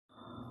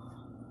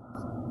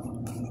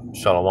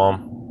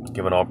Shalom,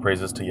 giving all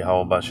praises to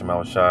Yahweh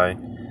Bashim Shai.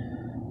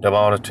 Double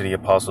honor to the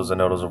apostles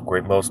and elders of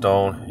Great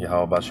Millstone.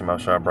 Yahweh Bashim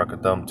Shai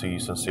Brakathum to you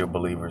sincere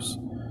believers.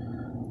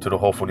 To the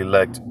hopeful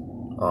elect.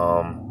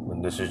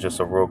 And this is just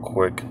a real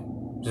quick,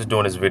 just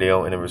doing this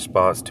video in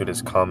response to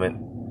this comment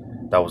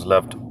that was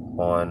left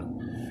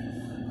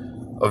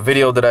on a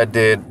video that I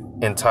did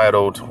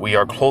entitled, "We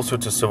are closer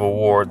to civil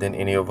war than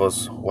any of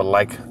us would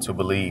like to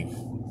believe."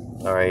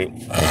 All right.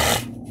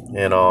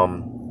 And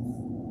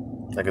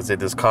like I said,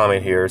 this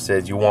comment here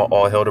says, "You want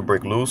all hell to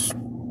break loose?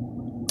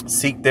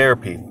 Seek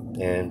therapy."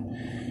 And,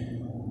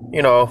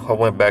 you know, I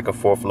went back and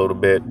forth a little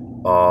bit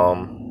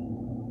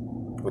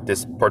with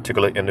this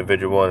particular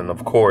individual. And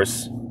of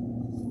course,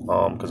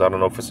 because I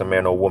don't know if it's a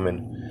man or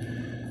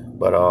woman,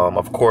 but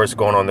of course,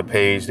 going on the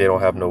page, they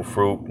don't have no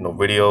fruit, no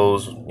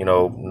videos, you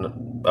know,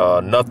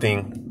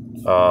 nothing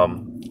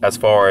as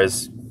far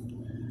as,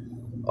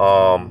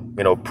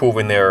 you know,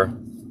 proving their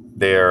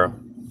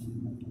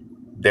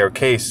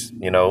case,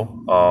 you know,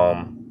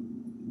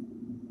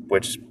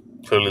 which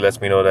clearly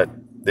lets me know that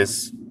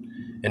this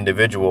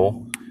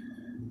individual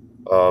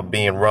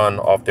being run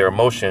off their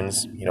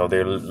emotions, you know,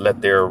 they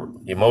let their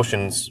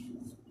emotions,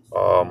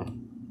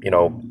 you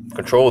know,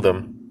 control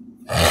them.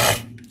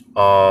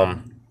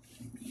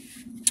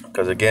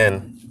 Because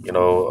again, you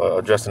know,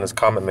 addressing this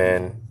comment,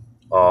 man,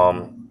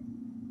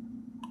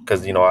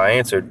 because, you know, I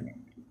answered,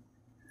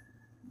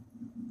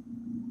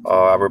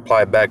 I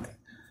replied,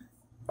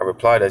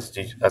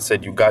 I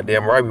said, "You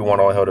goddamn right, we want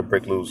all hell to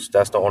break loose.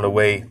 That's the only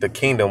way the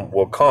kingdom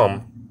will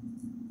come.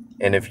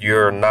 And if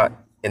you're not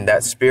in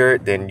that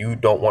spirit, then you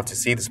don't want to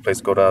see this place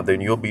go down, then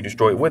you'll be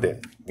destroyed with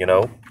it," you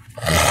know,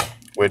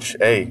 which,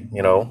 hey,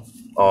 you know,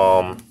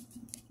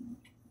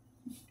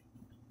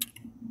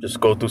 just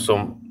go through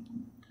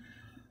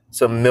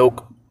some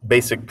milk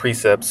basic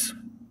precepts.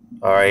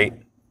 All right.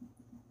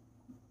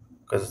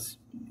 Because,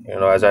 you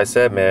know, as I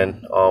said,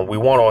 man, we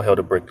want all hell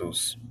to break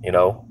loose, you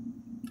know.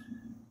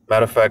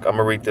 Matter of fact, I'm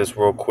going to read this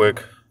real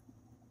quick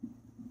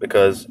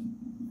because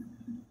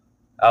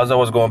as I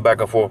was going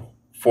back and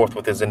forth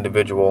with this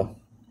individual,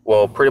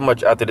 well, pretty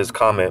much after this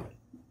comment,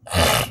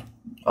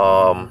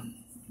 I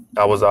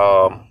was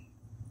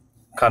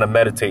kind of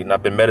meditating.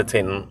 I've been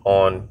meditating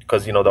on,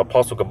 because, you know, the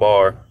Apostle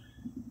Gabar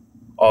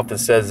often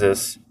says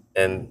this,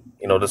 and,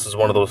 you know, this is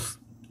one of those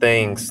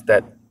things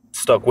that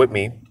stuck with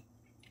me,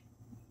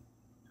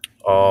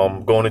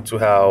 going into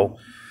how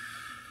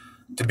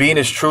to be in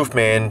his truth,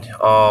 man.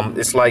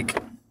 It's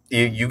like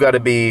you got to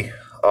be.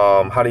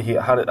 How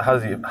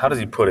does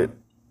he put it?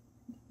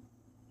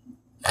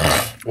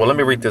 Well, let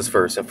me read this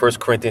first in 1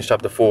 Corinthians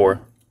chapter 4.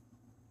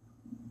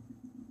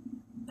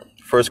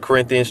 1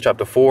 Corinthians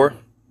chapter 4,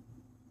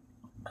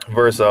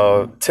 verse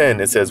 10.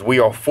 It says, "We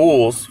are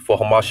fools for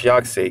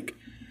Hamashiach's sake,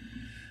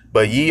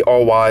 but ye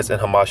are wise in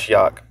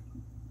Hamashiach.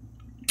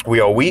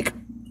 We are weak,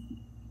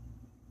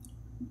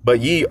 but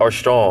ye are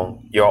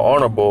strong. Ye are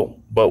honorable,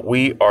 but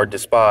we are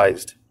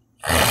despised."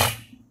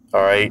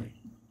 All right.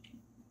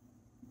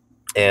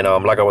 And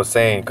like I was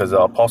saying, because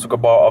Apostle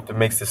Gabar often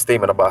makes this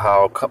statement about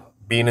how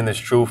being in this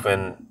truth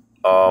and,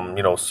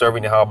 you know,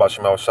 serving Yahweh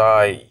Shemal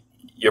Shai,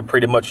 you're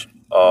pretty much,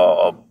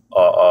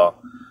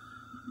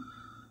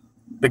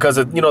 because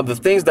of, you know, the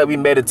things that we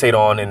meditate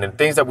on and the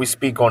things that we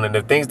speak on and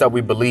the things that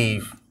we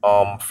believe,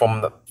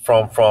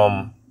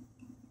 from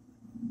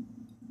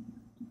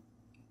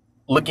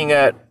looking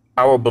at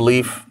our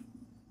belief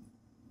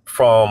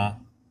from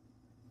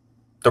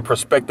the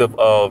perspective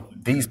of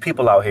these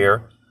people out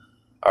here,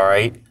 all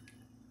right,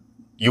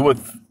 you would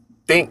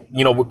think,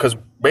 you know, because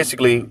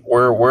basically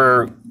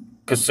we're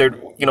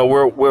considered, you know,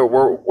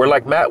 we're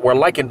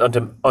likened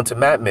unto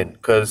madmen,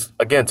 because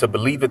again, to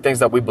believe the things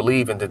that we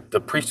believe and to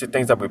preach the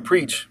things that we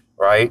preach,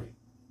 right?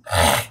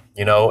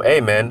 You know,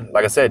 hey man,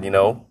 like I said, you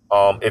know,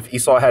 if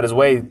Esau had his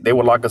way, they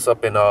would lock us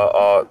up in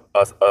a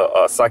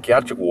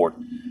psychiatric ward,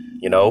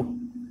 you know.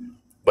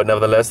 But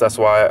nevertheless, that's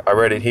why I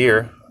read it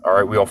here. All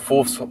right, we are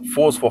fools for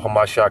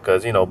Hamashiach,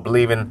 because, you know,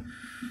 believing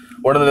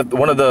one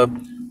of the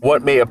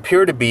what may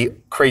appear to be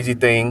crazy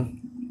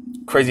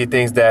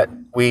things that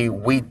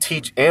we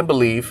teach and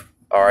believe.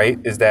 All right,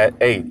 is that,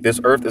 hey, this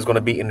earth is going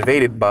to be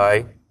invaded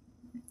by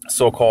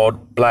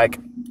so-called black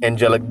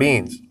angelic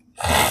beings.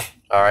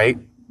 All right,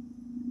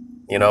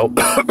 you know,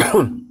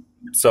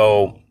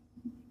 so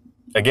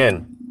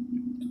again,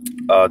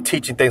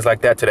 teaching things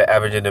like that to the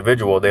average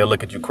individual, they'll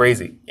look at you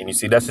crazy. And you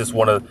see, that's just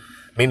one of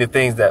many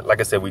things that, like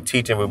I said, we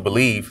teach and we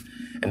believe.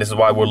 And this is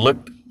why we're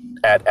looked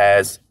at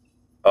as,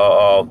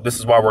 this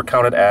is why we're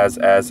counted as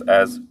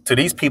to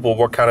these people,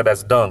 we're counted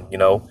as dung, you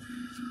know.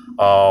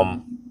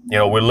 You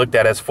know, we're looked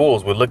at as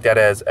fools. We're looked at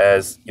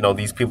as, you know,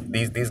 these people,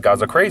 these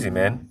guys are crazy,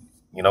 man.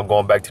 You know,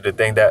 going back to the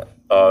thing that,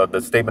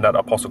 the statement that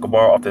Apostle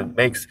Gabar often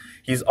makes,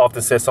 he's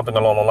often said something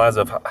along the lines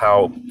of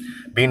how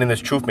being in this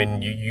truth,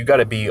 man, you got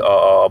to be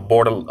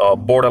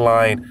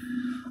borderline.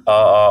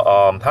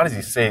 How does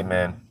he say it,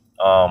 man?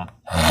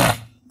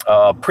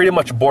 Pretty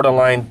much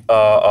borderline,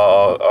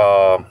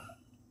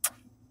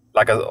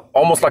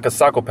 almost like a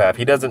psychopath.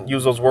 He doesn't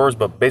use those words,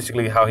 but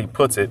basically how he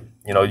puts it,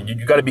 you know,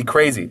 you got to be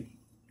crazy.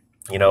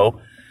 you know.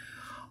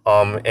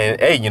 And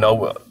hey, you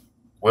know,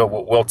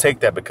 we'll take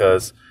that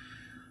because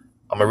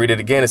I'm gonna read it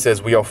again. It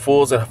says, "We are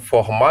fools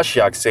for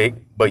Hamashiach's sake,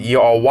 but ye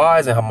are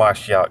wise in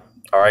Hamashiach."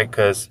 All right,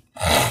 because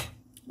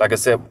like I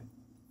said,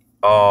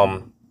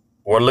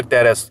 we're looked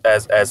at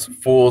as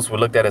fools. We're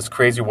looked at as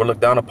crazy. We're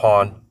looked down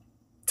upon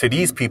to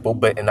these people.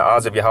 But in the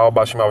eyes of Yahweh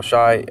Bashim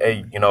Shai,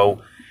 hey, you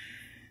know,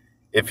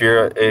 if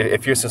you're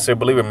a sincere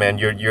believer, man,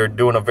 you're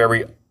doing a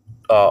very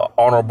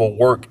honorable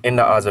work in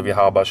the eyes of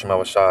Yahweh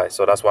Bashim Shai.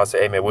 So that's why I say,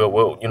 hey, man,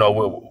 we'll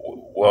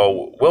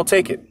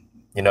take it.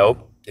 You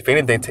know, if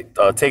anything,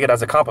 take it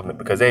as a compliment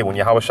because hey, when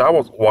Yahweh Shai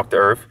walked the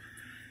earth,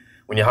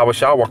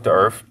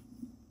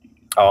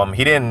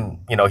 he didn't,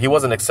 you know, he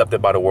wasn't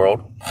accepted by the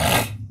world,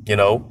 you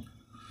know.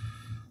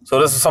 So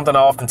this is something I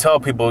often tell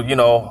people, you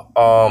know,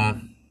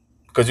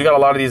 because you got a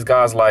lot of these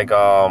guys like,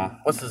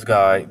 what's this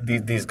guy?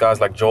 These guys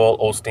like Joel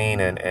Osteen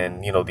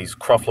and you know, these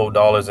Creflo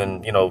Dollars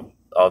and, you know,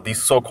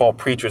 these so-called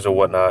preachers or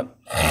whatnot,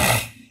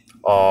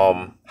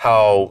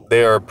 how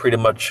they're pretty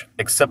much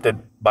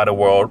accepted by the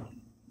world.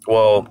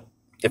 Well,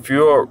 if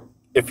you're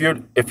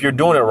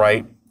doing it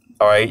right,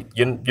 all right,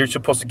 you're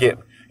supposed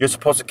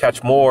to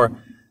catch more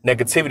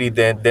negativity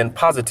than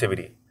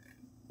positivity,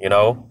 you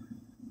know.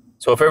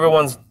 So if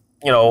everyone's,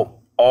 you know,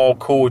 all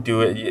cool with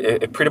you,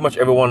 if pretty much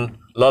everyone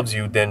loves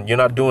you, then you're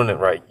not doing it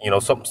right. You know,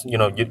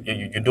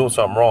 you're doing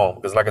something wrong.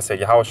 Because like I said,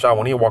 Yahweh Shai,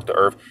 when he walked the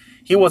earth,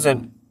 he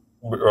wasn't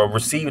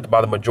received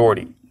by the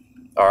majority.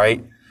 All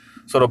right.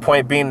 So the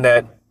point being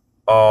that,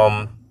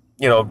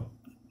 you know,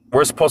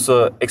 we're supposed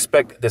to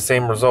expect the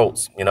same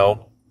results. You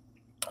know,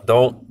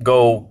 don't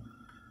go,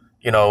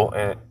 you know,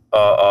 and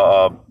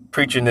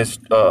preaching this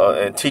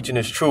and teaching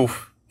this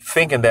truth,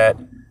 thinking that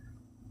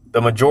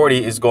the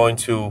majority is going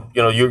to,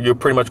 you know, you're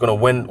pretty much going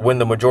to win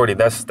the majority.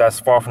 That's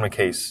far from the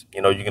case.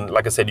 You know, you can,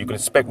 like I said, you can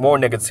expect more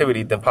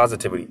negativity than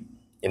positivity.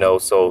 You know,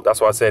 so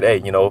that's why I said,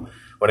 hey, you know,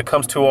 when it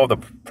comes to all the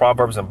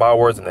proverbs and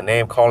bywords and the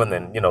name calling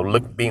and, you know,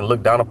 being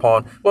looked down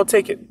upon, well,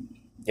 take it.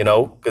 You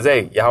know, because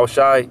hey, Yahweh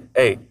Shai,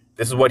 hey,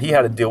 this is what he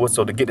had to deal with.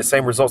 So to get the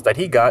same results that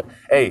he got,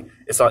 hey,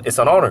 it's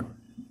an honor.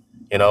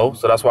 You know,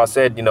 so that's why I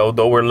said, you know,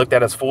 though we're looked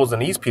at as fools in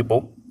these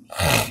people,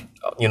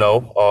 you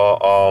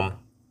know,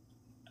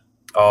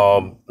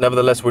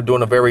 nevertheless, we're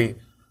doing a very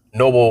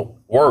noble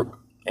work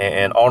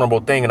and honorable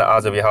thing in the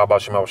eyes of Yahweh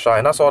Shem Shai.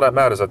 And that's all that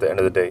matters at the end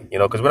of the day, you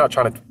know, because we're not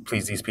trying to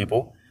please these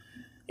people.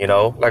 You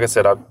know, like I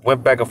said, I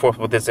went back and forth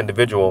with this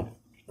individual,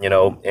 you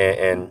know,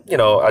 and you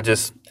know, I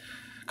just,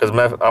 because I'm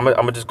going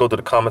to just go through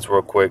the comments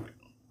real quick.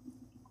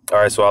 All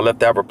right, so I left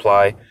that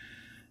reply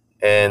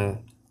and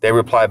they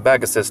replied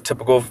back. It says,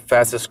 typical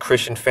fastest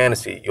Christian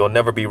fantasy. You'll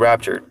never be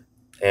raptured.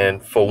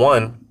 And for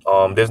one,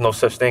 there's no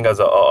such thing as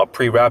a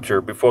pre-rapture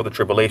before the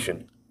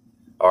tribulation.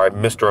 All right,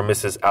 Mr. or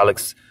Mrs.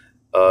 Alex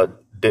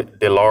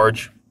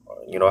DeLarge,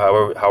 you know,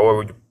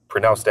 however you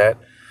pronounce that.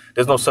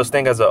 There's no such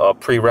thing as a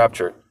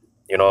pre-rapture.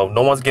 You know,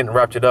 no one's getting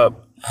raptured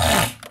up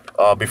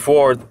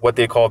before what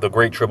they call the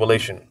Great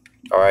Tribulation.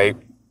 All right.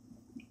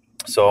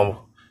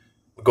 So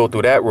we'll go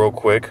through that real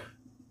quick.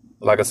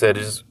 Like I said,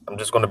 I'm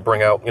just going to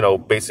bring out, you know,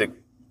 basic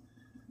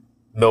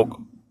milk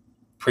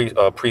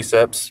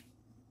precepts.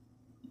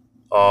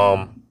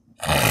 I'm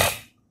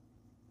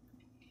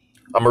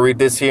going to read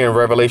this here in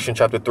Revelation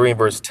chapter 3 and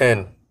verse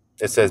 10.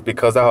 It says,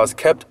 because thou hast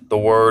kept the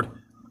word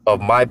of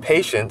my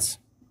patience.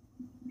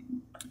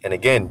 And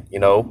again, you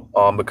know,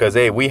 because,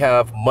 hey, we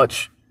have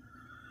much.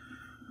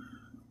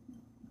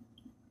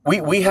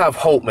 We have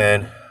hope,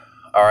 man.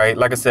 All right.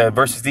 Like I said,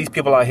 versus these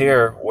people out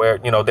here where,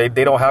 you know, they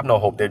don't have no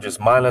hope. They're just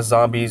mindless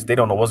zombies. They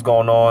don't know what's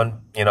going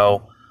on. You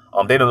know,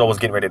 they don't know what's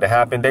getting ready to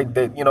happen.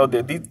 You know,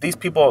 these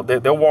people,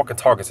 they're walking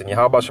targets. And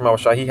Yahweh Shema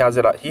Shai, he has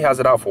it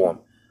out for them.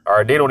 All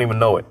right. They don't even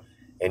know it.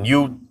 And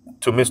you,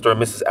 to Mr.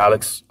 and Mrs.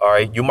 Alex, all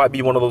right, you might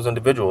be one of those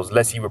individuals.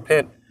 Lest you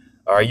repent.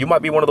 All right. You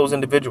might be one of those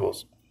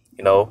individuals,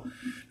 you know,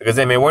 because,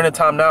 hey, man, we're in a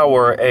time now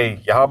where,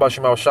 hey, Yahweh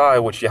Shema Shai,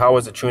 which Yahweh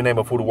is the true name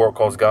of who the world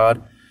calls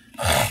God.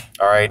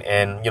 All right.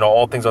 And, you know,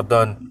 all things are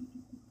done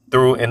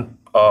through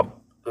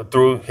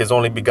his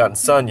only begotten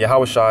son,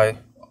 Yahweh Shai,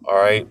 all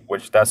right,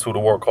 which that's who the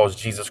world calls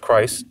Jesus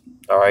Christ,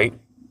 all right.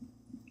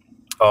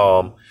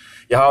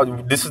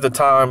 This is the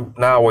time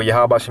now where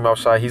Yahweh Shai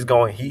Shai, he's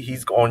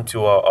going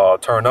to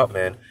turn up,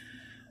 man,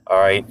 all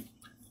right.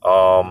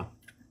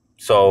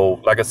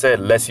 So like I said,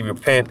 lest you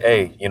repent,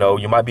 hey, you know,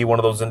 you might be one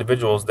of those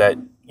individuals that,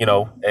 you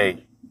know,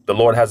 hey, the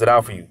Lord has it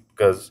out for you,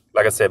 because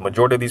like I said,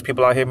 majority of these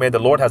people out here, man, the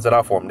Lord has it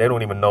out for them. They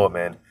don't even know it,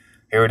 man.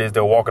 Here it is,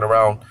 they're walking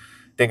around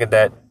thinking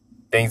that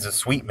things are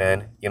sweet,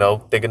 man, you know,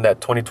 thinking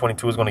that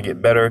 2022 is going to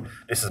get better.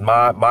 This is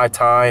my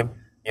time,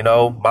 you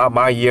know,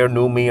 my year,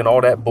 new me, and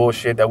all that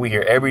bullshit that we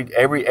hear every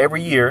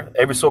year,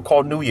 every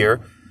so-called new year.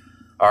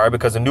 All right,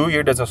 because the new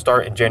year doesn't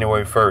start in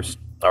January 1st.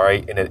 All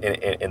right,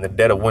 in the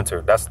dead of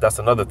winter. That's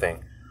another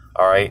thing.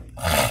 All right,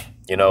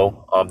 you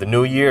know, the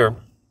new year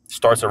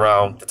starts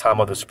around the time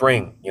of the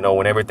spring. You know,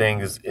 when everything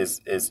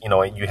is you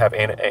know, you have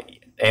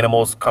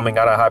animals coming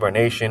out of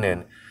hibernation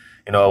and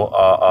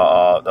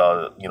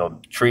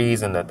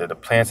trees and the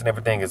plants and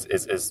everything is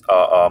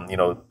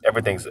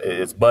everything's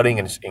is budding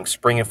and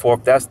springing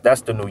forth.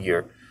 That's the new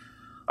year.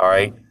 All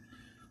right.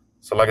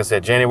 So like I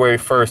said, January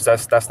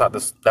 1st,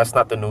 that's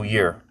not the new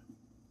year.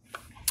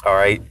 All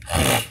right.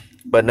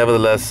 But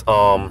nevertheless,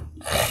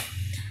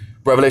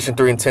 Revelation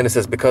 3:10, it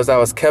says, because thou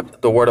hast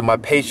kept the word of my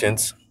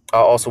patience, I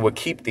also will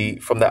keep thee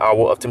from the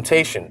hour of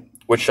temptation,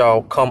 which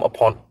shall come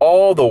upon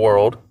all the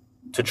world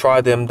to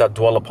try them that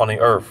dwell upon the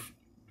earth.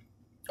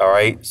 All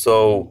right.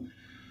 So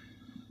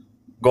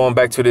going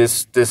back to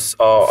this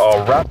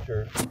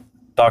rapture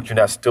doctrine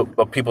that still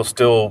people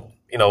still,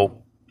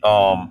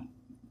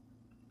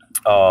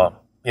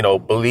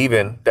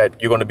 believing that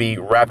you're going to be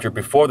raptured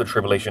before the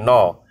tribulation.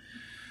 No.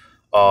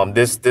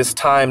 This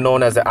time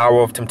known as the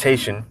hour of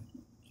temptation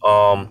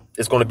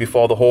is going to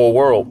befall the whole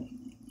world,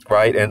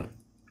 right?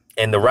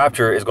 And the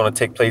rapture is going to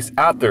take place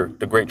after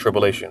the great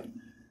tribulation.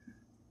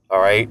 All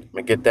right,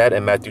 we get that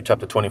in Matthew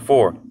chapter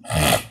 24.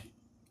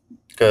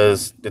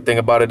 Because the thing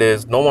about it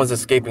is, no one's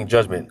escaping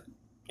judgment.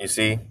 You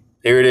see,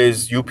 here it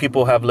is. You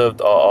people have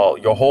lived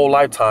your whole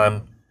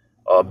lifetime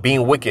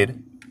being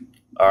wicked.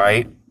 All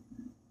right,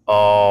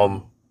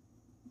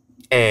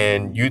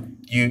 and you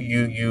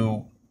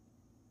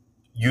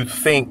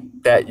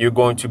think that you're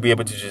going to be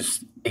able to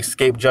just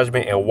escape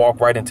judgment and walk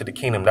right into the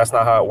kingdom. That's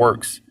not how it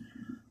works.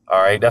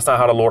 All right. That's not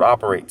how the Lord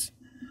operates.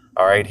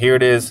 All right. Here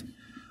it is.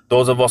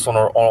 Those of us on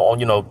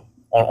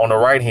the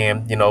right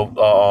hand, to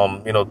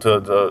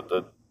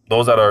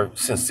those that are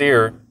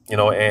sincere,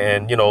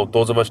 and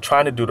those of us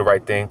trying to do the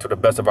right thing to the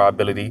best of our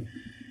ability.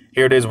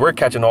 Here it is. We're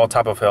catching all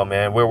type of hell,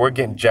 man. We're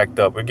getting jacked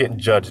up. We're getting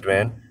judged,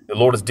 man. The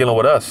Lord is dealing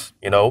with us,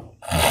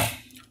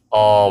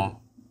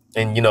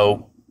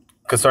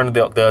 concerning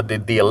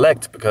the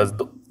elect, because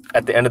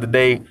at the end of the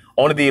day,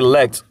 only the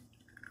elect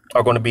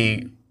are going to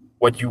be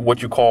what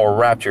you call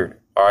raptured.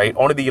 All right,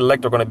 only the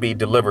elect are going to be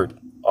delivered.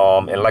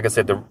 And like I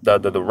said,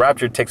 the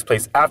rapture takes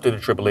place after the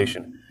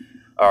tribulation.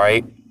 All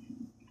right.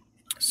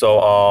 So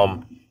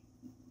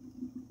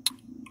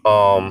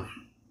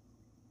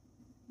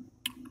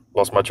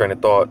lost my train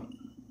of thought.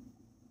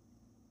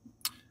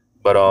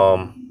 But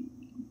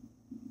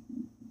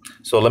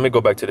so let me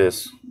go back to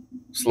this.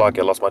 Slack,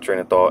 I lost my train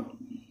of thought.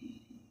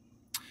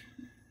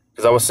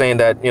 Because I was saying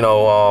that,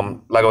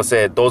 like I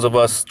said, those of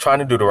us trying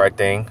to do the right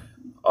thing,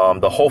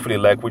 the hopefully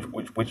elect, which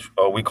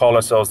we call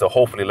ourselves the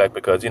hopefully elect,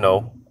 because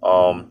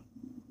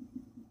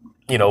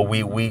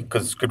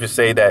because scriptures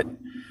say that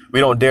we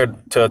don't dare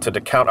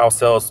to count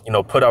ourselves,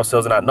 put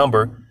ourselves in that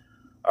number.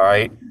 All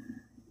right.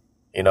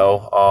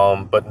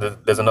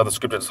 But there's another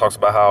scripture that talks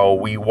about how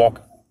we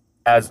walk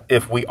as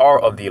if we are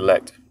of the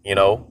elect,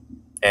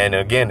 and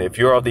again, if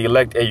you're of the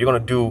elect, you're going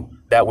to do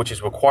that which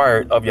is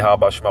required of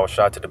Yahweh Shema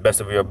Shah to the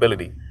best of your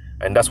ability.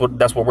 And that's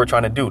what we're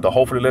trying to do. The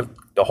hopefully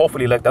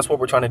elect, that's what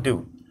we're trying to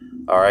do.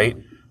 All right.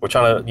 We're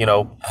trying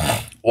to,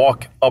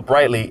 walk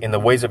uprightly in the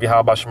ways of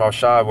Yahweh Shema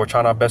Shah. We're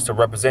trying our best to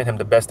represent him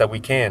the best that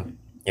we can,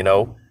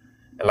 And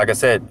like I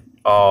said,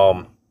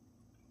 the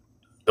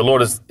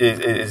Lord is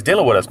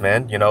dealing with us,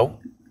 man.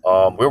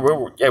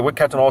 We're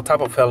catching all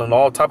type of hell and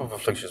all type of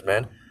afflictions,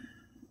 man.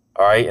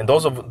 All right. And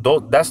those of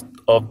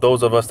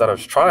us that are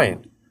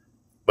trying.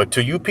 But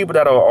to you people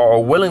that are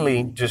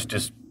willingly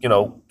just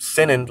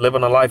sinning,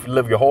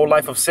 live your whole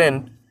life of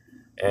sin,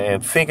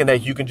 and thinking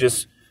that you can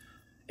just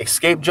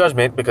escape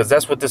judgment, because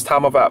that's what this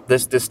time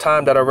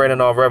that I read in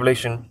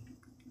Revelation,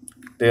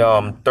 the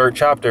 3rd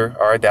chapter,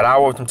 all right, that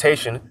hour of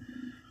temptation,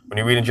 when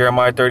you read in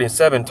Jeremiah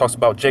 30:7, talks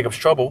about Jacob's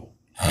trouble.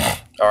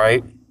 All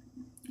right.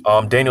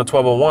 Daniel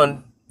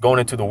 12:1, going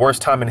into the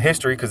worst time in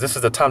history, because this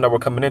is the time that we're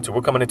coming into.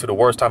 We're coming into the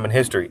worst time in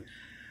history.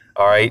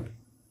 All right.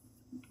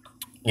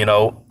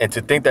 And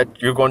to think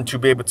that you're going to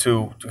be able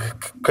to,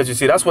 because you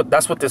see, that's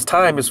what this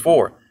time is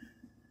for.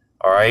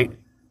 All right.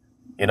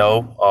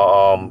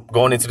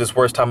 Going into this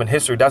worst time in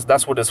history,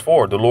 that's what it's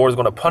for. The Lord is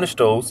going to punish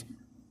those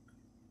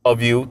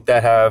of you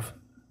that have,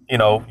 you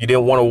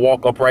didn't want to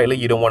walk uprightly.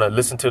 You don't want to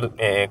listen to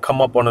and come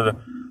up under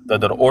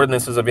the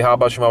ordinances of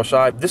Yahweh Shema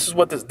Shai. This is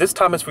what this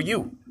time is for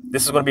you.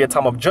 This is going to be a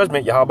time of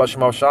judgment. Yahweh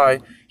Shema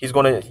Shai. He's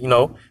going to,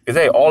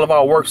 because hey, all of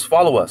our works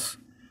follow us.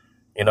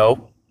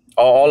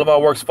 All of our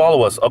works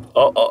follow us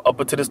up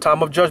until this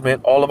time of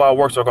judgment. All of our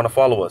works are going to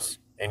follow us.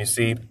 And you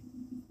see,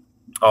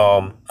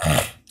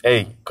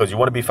 hey, because you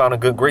want to be found in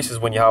good graces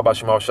when Yahweh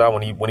Shema Shai,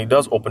 when he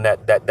does open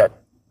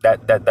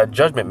that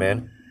judgment,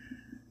 man.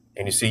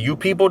 And you see, you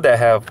people that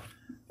have,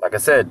 like I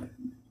said,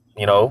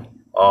 you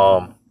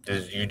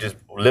just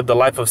live the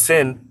life of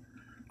sin,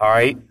 all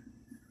right?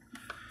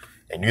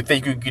 And you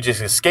think you could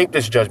just escape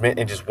this judgment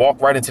and just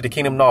walk right into the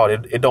kingdom? No,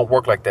 it don't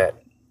work like that.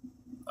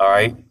 All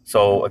right.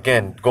 So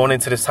again, going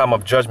into this time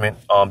of judgment,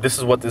 this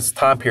is what this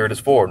time period is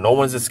for. No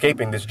one's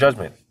escaping this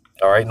judgment.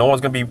 All right. No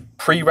one's going to be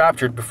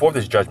pre-raptured before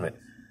this judgment.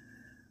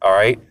 All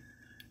right.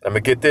 I'm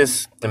going to get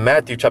this in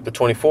Matthew chapter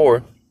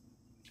 24.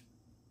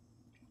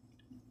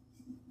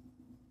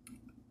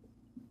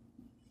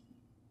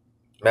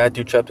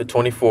 Matthew chapter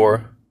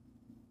 24.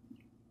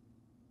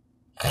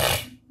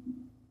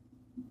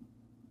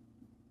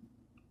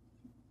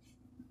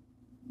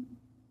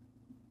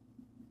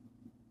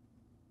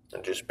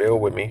 bear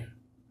with me.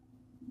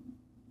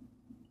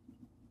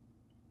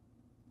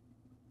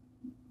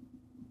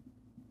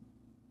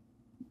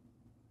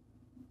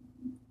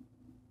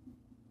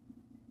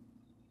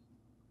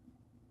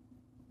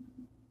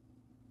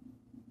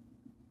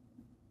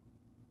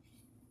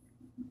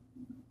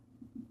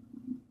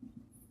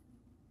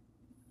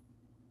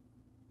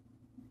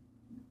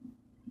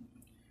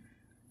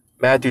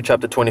 Matthew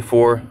chapter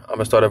 24, I'm going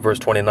to start at verse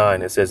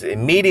 29. It says,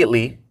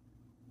 immediately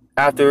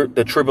after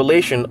the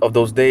tribulation of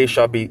those days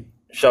shall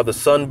the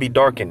sun be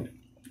darkened.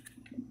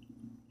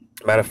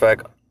 Matter of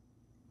fact,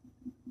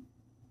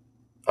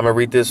 I'm going to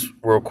read this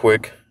real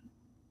quick.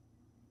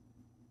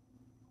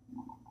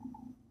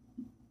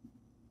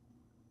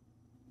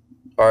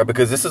 All right,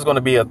 because this is going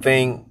to be a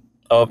thing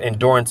of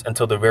endurance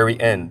until the very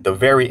end,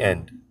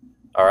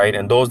 All right.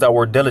 And those that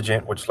were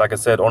diligent, which, like I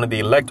said, only the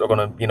elect are going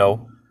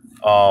to,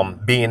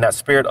 be in that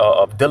spirit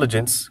of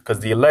diligence, because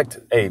the elect,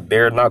 hey,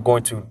 they're not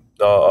going to,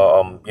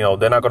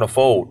 they're not going to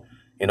fold.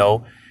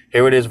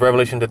 Here it is.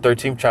 Revelation, the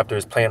 13th chapter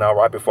is playing out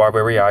right before our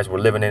very eyes. We're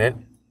living in it.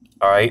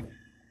 All right.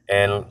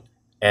 And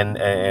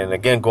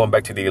again, going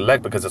back to the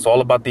elect, because it's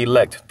all about the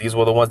elect. These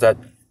were the ones that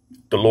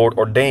the Lord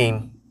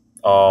ordained,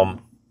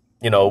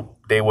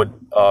 they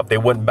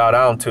wouldn't bow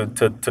down to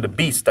the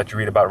beast that you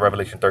read about in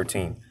Revelation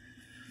 13.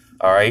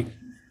 All right.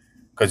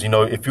 Because,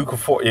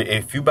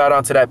 if you bow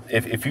down to that,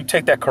 if you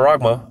take that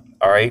charagma,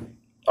 all right,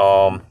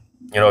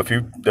 if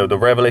you the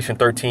Revelation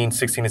 13,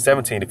 16 and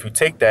 17, if you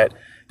take that,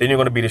 then you're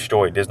going to be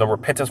destroyed. There's no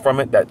repentance from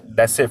it.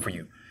 That's it for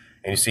you.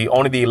 And you see,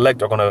 only the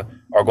elect are gonna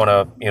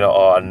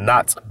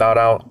not bow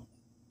down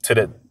to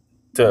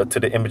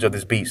the image of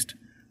this beast.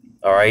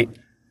 All right.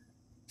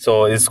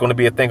 So it's going to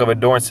be a thing of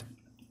endurance,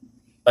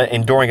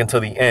 enduring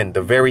until the end,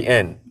 the very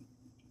end.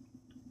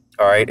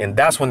 All right. And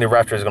that's when the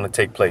rapture is going to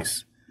take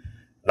place,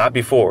 not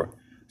before.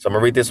 So I'm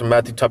going to read this from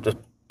Matthew chapter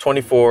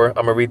 24. I'm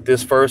going to read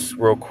this first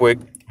real quick.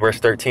 Verse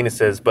 13, it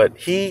says, but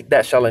he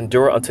that shall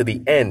endure unto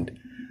the end,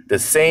 the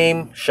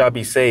same shall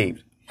be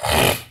saved.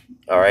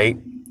 All right.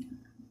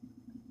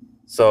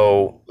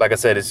 So, like I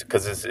said, it's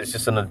because it's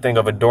just a thing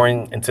of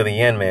enduring until the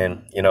end,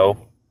 man,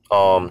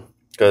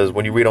 because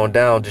when you read on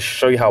down, just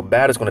show you how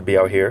bad it's going to be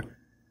out here.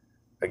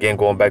 Again,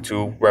 going back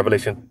to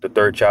Revelation, the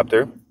 3rd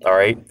chapter. All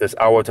right. This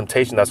hour of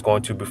temptation that's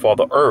going to befall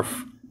the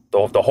earth,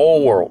 the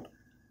whole world.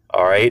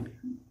 All right.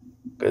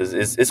 Because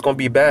it's going to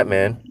be bad,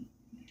 man.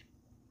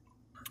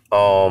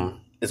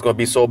 It's going to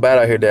be so bad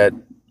out here that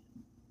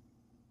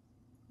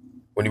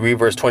when you read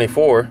verse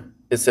 24,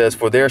 it says,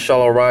 for there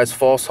shall arise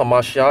false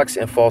Hamashiachs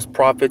and false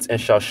prophets,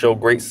 and shall show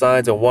great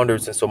signs and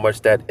wonders,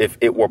 insomuch that if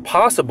it were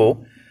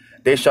possible,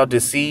 they shall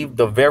deceive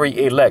the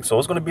very elect. So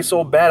it's going to be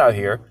so bad out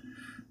here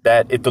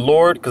that if the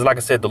Lord, because like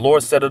I said, the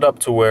Lord set it up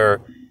to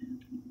where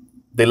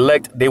the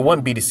elect, they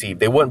wouldn't be deceived.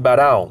 They wouldn't bow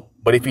down.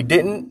 But if he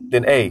didn't,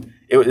 then, hey,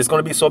 it's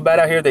going to be so bad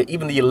out here that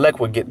even the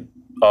elect would get,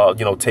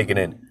 taken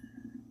in,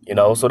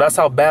 So that's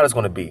how bad it's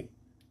going to be.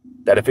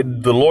 That if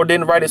the Lord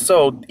didn't write it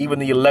so, even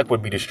the elect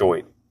would be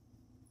destroyed.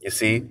 You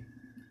see?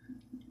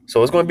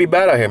 So it's going to be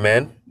bad out here,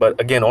 man. But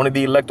again, only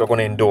the elect are going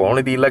to endure.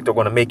 Only the elect are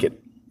going to make it.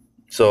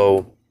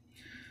 So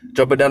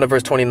jumping down to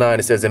verse 29,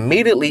 it says,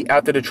 immediately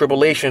after the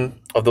tribulation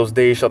of those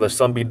days shall the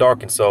sun be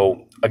darkened.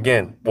 So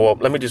again, well,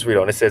 let me just read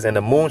on. It says, and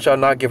the moon shall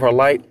not give her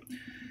light,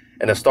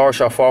 and the stars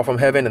shall fall from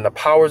heaven, and the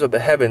powers of the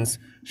heavens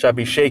shall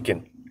be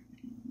shaken.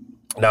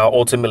 Now,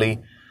 ultimately,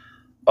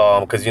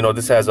 because,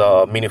 this has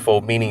a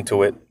meaningful meaning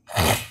to it.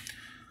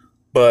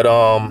 But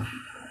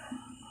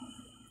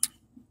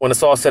when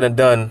it's all said and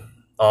done,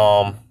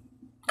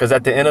 because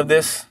at the end of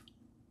this,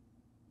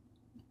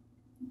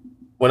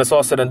 when it's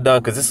all said and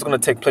done, because this is going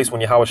to take place when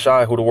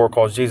Yahushua, who the world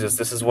calls Jesus,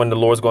 this is when the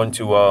Lord's going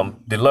to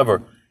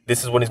deliver.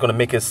 This is when he's going to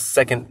make his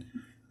second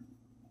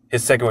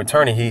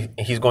return, and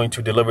he's going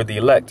to deliver the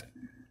elect.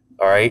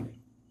 All right.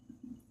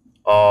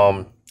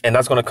 And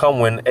that's going to come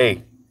when,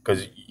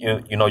 because,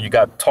 you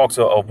got talks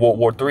of World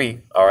War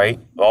III. All right.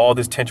 All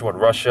this tension with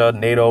Russia,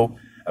 NATO,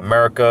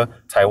 America,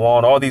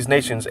 Taiwan, all these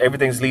nations,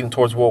 everything's leading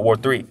towards World War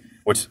III,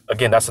 which,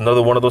 again, that's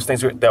another one of those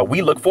things that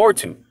we look forward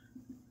to.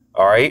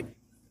 All right.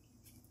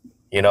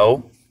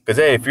 Because,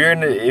 hey, if you're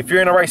in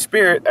the right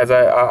spirit, as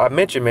I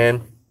mentioned,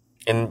 man,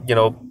 and,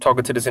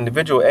 talking to this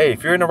individual, hey,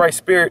 if you're in the right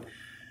spirit,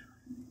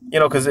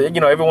 because,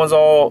 everyone's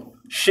all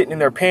shitting in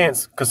their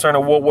pants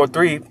concerning World War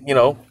III,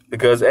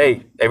 because,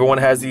 hey, everyone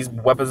has these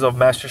weapons of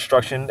mass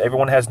destruction.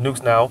 Everyone has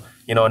nukes now,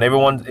 and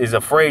everyone is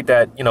afraid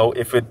that,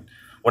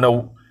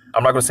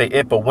 I'm not going to say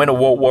it, but when a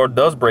world war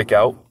does break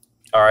out,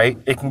 all right,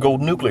 it can go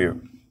nuclear,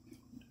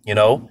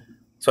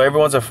 So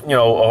everyone's,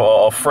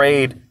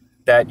 afraid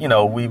that,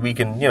 we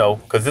can,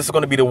 because this is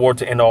going to be the war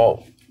to end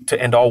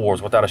all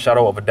wars without a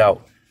shadow of a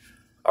doubt.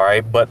 All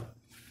right. But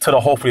to the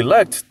hopefully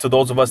elect, to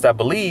those of us that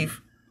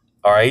believe,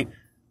 all right,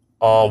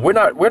 we're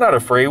not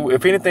afraid.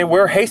 If anything,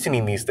 we're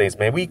hastening these things,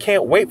 man. We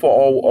can't wait for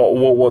all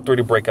World War III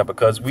to break out,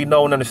 because we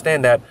know and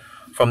understand that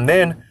from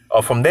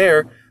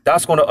there,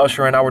 that's going to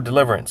usher in our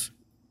deliverance.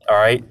 All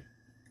right.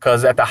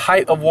 Because at the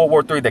height of World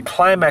War III, the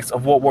climax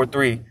of World War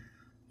III,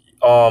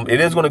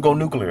 it is going to go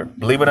nuclear,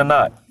 believe it or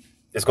not.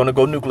 It's going to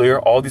go nuclear.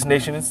 All these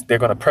nations, they're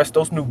going to press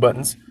those nuke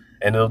buttons,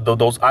 and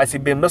those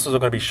ICBM missiles are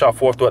going to be shot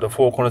forth throughout the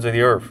four corners of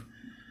the earth.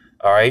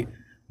 All right.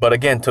 But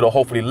again, to the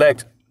hopefully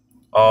elect,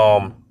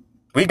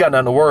 we got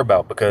nothing to worry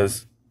about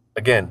because,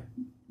 again,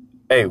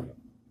 hey,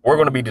 we're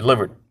going to be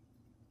delivered.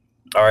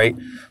 All right.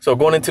 So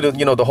going into the,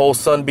 the whole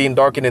sun being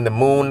darkened and the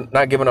moon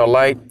not giving our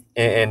light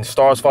and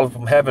stars falling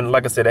from heaven,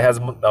 like I said, it has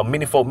a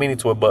meaningful meaning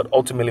to it. But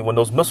ultimately, when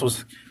those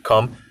missiles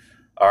come,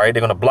 all right,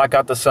 they're going to block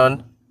out the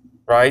sun.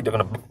 Right. They're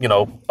going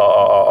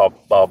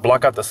to,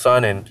 block out the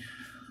sun. And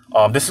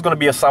this is going to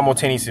be a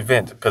simultaneous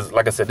event because,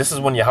 like I said, this is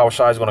when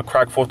Yahushua is going to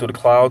crack forth through the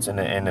clouds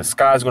and the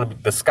sky is going to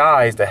be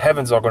the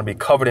heavens are going to be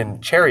covered in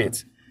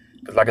chariots.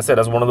 Because, like I said,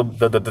 that's one of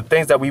the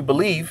things that we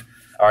believe.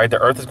 All right. The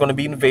earth is going to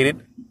be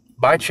invaded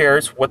by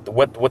chariots, what the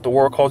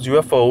world calls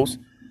UFOs.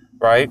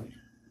 Right.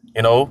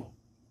 The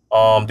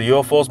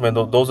UFOs, man,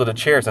 those are the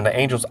chariots, and the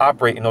angels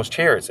operate in those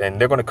chariots, and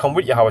they're going to come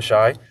with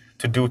Yahushua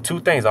to do two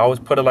things. I always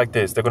put it like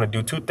this. They're going to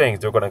do two things.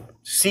 They're going to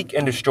seek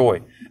and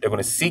destroy. They're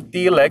going to seek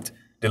the elect,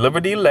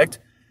 deliver the elect,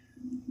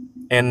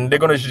 and they're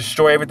going to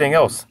destroy everything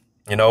else.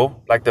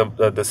 Like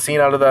the scene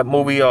out of that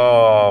movie,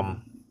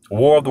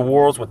 War of the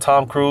Worlds with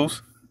Tom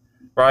Cruise,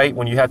 right?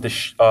 When you had the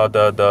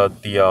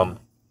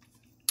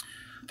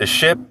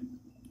ship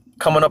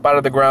coming up out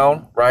of the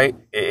ground, right?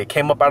 It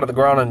came up out of the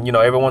ground, and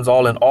everyone's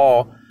all in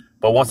awe.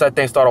 But once that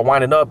thing started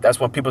winding up, that's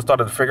when people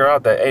started to figure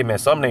out that, hey man,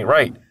 something ain't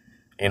right.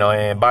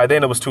 And by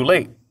then it was too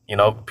late.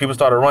 People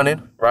started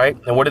running, right?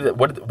 And what did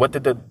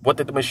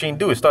the machine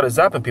do? It started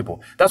zapping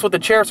people. That's what the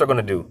chariots are going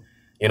to do.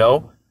 They're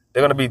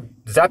going to be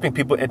zapping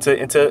people into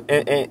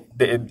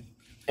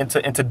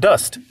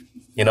dust.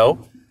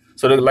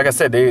 So like I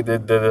said,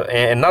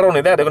 and not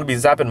only that, they're going to be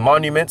zapping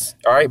monuments,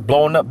 all right,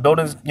 blowing up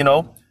buildings,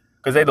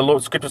 because the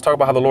Lord scriptures talk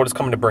about how the Lord is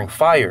coming to bring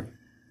fire,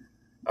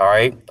 all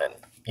right, and,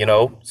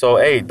 so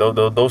hey,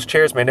 those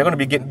chariots, man, they're going to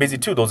be getting busy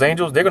too. Those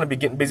angels, they're going to be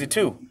getting busy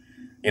too.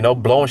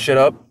 Blowing shit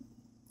up.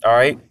 All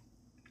right.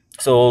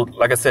 So,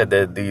 like I said,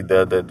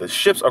 the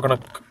ships are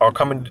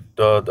coming.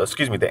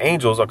 The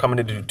angels are coming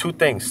to do two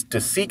things: to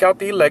seek out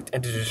the elect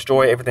and to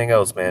destroy everything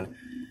else, man.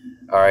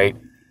 All right.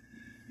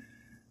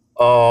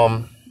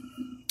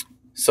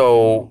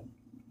 So,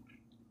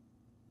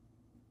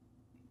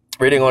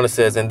 reading on, it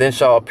says, "And then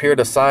shall appear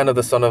the sign of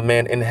the Son of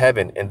Man in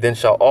heaven, and then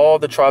shall all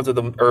the tribes of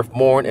the earth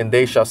mourn, and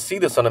they shall see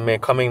the Son of Man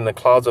coming in the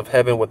clouds of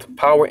heaven with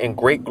power and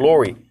great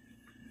glory."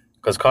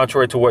 Because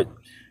contrary to what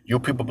you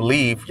people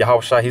believe,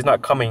 Yahushua, he's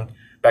not coming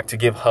back to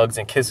give hugs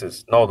and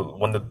kisses. No,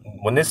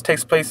 when this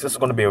takes place, this is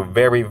going to be a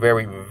very,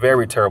 very,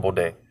 very terrible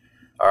day.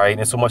 All right.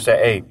 And so much that,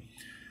 hey,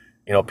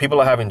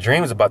 people are having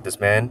dreams about this,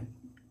 man.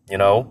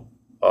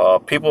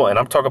 People, and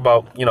I'm talking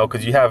about,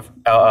 because you have,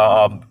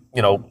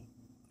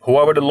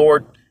 whoever the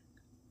Lord,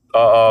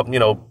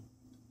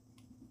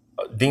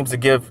 deems to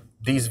give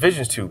these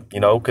visions to,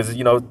 because,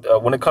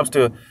 when it comes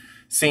to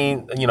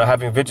seeing,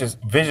 having visions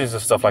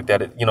and stuff like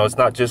that, it's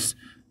not just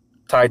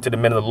tied to the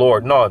men of the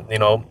Lord. No,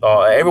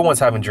 everyone's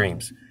having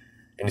dreams.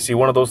 And you see,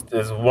 this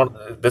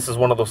is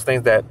one of those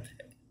things that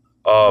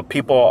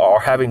people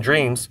are having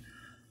dreams.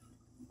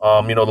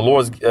 The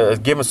Lord is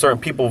giving certain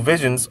people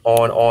visions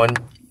on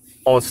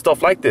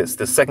stuff like this,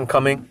 the second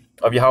coming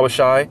of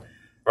Yahushua,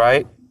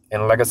 right?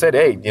 And like I said,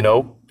 hey,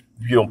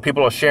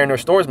 people are sharing their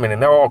stories, man,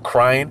 and they're all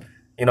crying,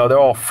 they're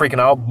all freaking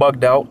out,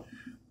 bugged out,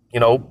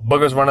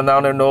 boogers running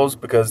down their nose,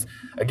 because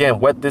again,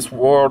 what this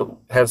world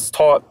has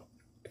taught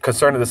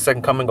concerning the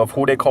second coming of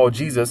who they call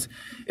Jesus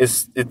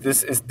is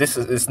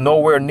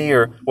nowhere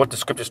near what the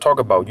scriptures talk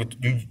about.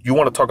 You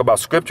want to talk about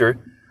scripture,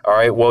 all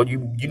right? Well,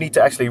 you need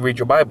to actually read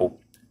your Bible,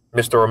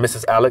 Mr. or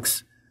Mrs.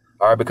 Alex,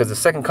 all right? Because the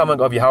second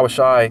coming of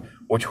Yahushua,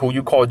 who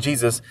you call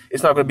Jesus,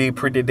 it's not going to be a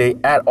pretty day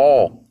at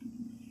all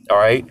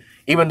right?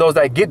 Even those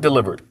that get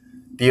delivered,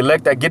 the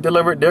elect that get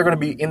delivered, they're going to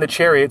be in the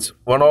chariots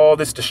when all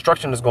this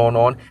destruction is going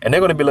on, and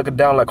they're going to be looking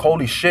down like,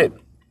 holy shit.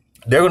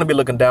 They're going to be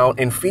looking down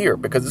in fear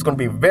because it's going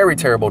to be a very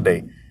terrible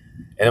day.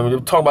 And when we're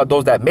talking about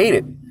those that made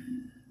it,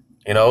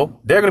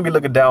 they're going to be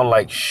looking down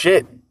like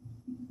shit,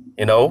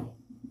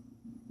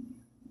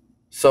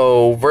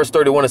 So verse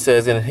 31, it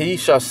says, "And he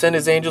shall send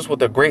his angels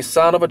with a great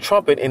sound of a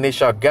trumpet, and they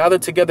shall gather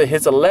together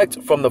his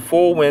elect from the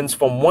four winds,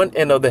 from one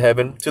end of the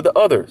heaven to the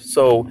other."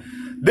 So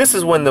this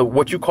is when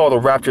what you call the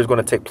rapture is going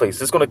to take place.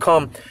 It's going to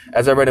come,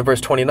 as I read in verse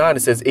 29,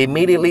 it says,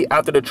 immediately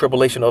after the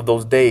tribulation of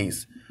those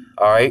days.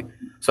 All right.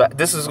 So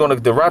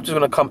the rapture is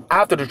going to come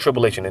after the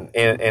tribulation.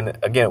 And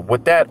again,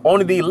 with that,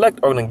 only the elect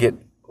are going to get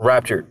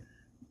raptured.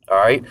 All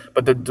right.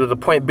 But the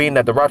point being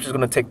that the rapture is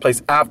going to take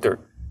place after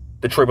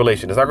the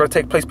tribulation. It's not going to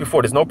take place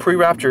before. There's no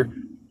pre-rapture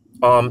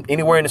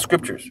anywhere in the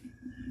scriptures.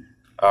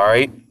 All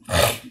right.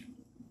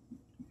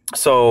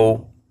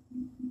 So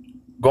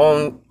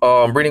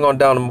reading on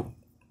down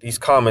these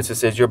comments, it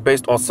says, "You're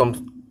based on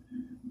some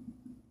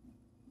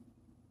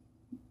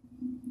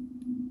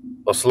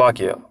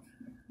Oslakia." I'm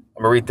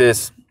going to read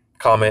this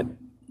comment.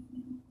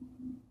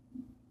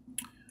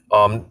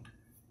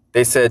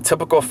 They said,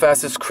 "Typical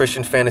fascist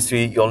Christian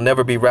fantasy, you'll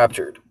never be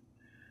raptured."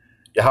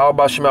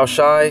 Yahweh Shemal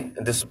Shai,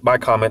 and this is my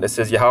comment, it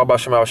says Yahweh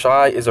Shemal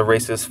Shai is a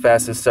racist,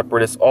 fascist,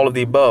 separatist, all of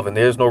the above, and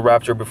there's no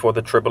rapture before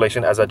the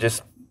tribulation, as I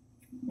just,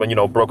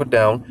 broke it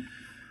down,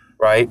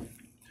 right?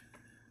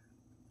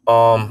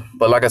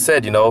 But like I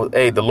said,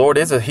 hey, the Lord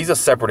he's a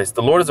separatist.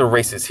 The Lord is a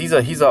racist.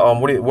 He's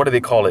a what do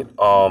they call it?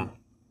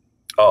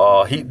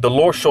 The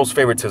Lord shows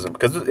favoritism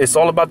because it's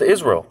all about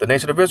the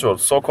nation of Israel,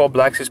 so-called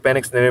blacks,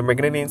 Hispanics, Native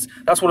American Indians.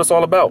 That's what it's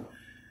all about.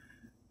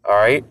 All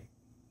right.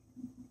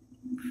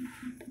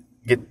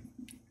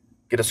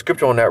 Get a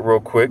scripture on that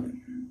real quick.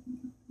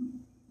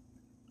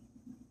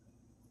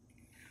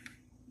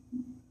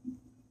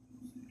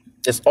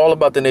 It's all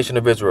about the nation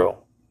of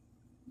Israel.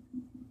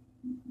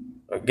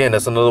 Again,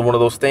 that's another one of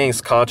those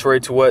things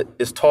contrary to what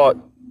is taught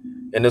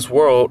in this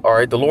world. All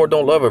right. The Lord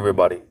don't love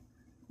everybody.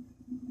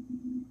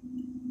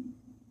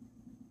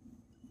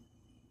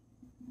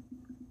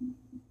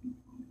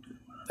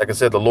 Like I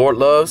said, the Lord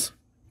loves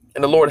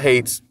and the Lord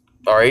hates.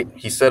 All right.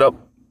 He set up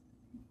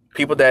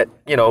people that,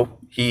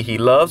 he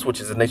loves, which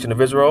is the nation of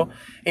Israel.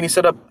 And he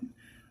set up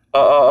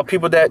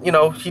people that,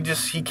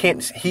 he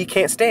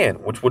can't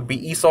stand, which would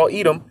be Esau,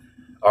 Edom.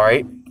 All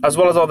right. As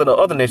well as all the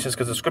other nations,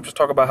 because the scriptures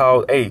talk about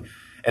how, hey,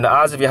 in the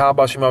eyes of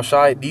Yahweh Shemal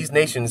Shai, these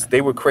nations,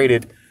 they were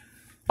created,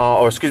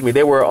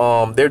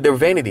 they're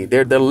vanity.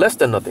 They're less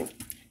than nothing.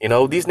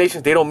 These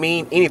nations, they don't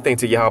mean anything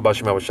to Yahweh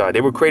Shemal Shai. They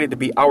were created to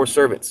be our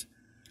servants.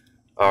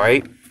 All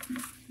right.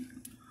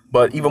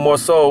 But even more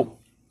so,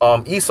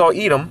 Esau,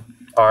 Edom,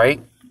 all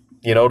right,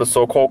 the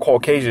so-called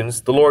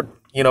Caucasians, the Lord,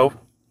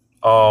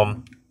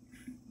 I'm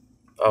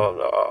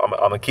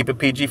gonna keep it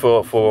PG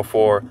for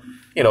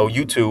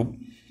YouTube.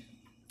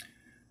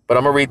 But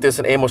I'm going to read this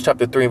in Amos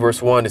chapter 3,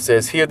 verse 1. It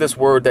says, hear this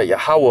word that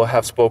Yahweh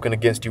hath spoken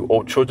against you,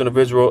 O children of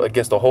Israel,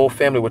 against the whole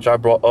family which I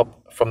brought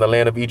up from the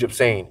land of Egypt,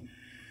 saying,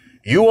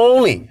 you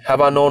only have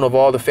I known of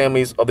all the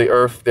families of the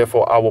earth.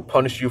 Therefore, I will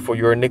punish you for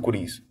your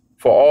iniquities,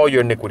 for all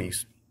your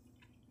iniquities.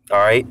 All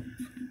right.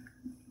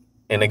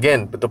 And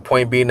again, but the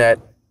point being that,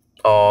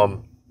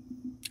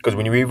 because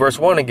when you read verse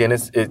 1 again,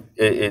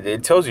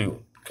 it tells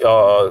you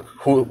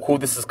who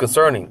this is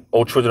concerning,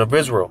 O children of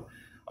Israel.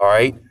 All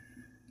right.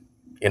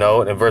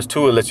 And in verse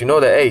 2, it lets you know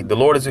that, hey, the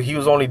Lord he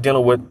was only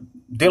dealing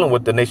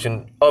with the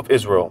nation of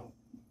Israel.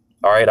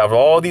 All right. Out of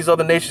all these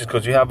other nations,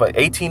 because you have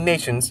 18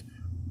 nations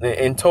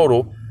in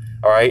total.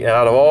 All right. And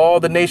out of all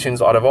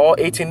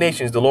 18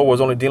 nations, the Lord was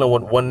only dealing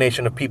with one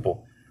nation of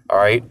people. All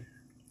right.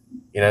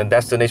 And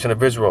that's the nation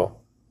of Israel,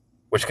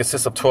 which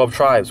consists of 12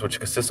 tribes, which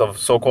consists of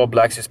so-called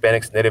blacks,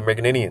 Hispanics, Native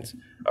American Indians.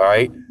 All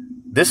right.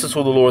 This is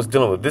who the Lord is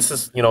dealing with. This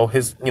is,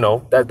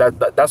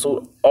 that's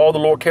what all the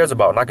Lord cares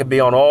about. And I could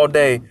be on all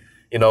day,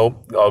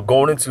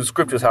 going into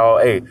scriptures, how,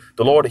 hey,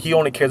 the Lord, he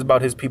only cares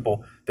about his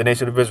people, the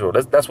nation of Israel.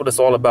 That's what it's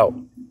all about.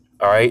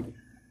 All right.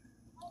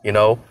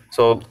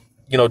 So,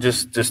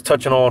 just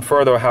touching on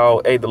further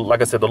how, hey,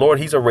 like I said, the Lord,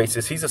 he's a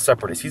racist. He's a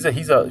separatist.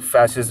 He's a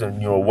fascist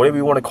and, whatever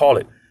you want to call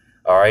it.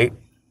 All right.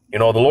 The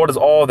Lord is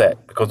all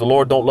that because the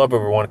Lord don't love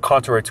everyone,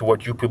 contrary to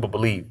what you people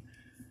believe.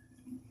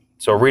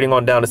 So reading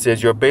on down, it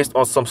says, you're based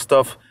on some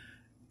stuff,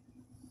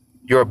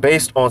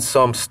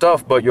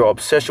 but your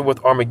obsession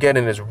with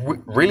Armageddon is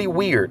really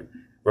weird.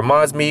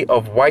 Reminds me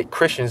of white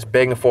Christians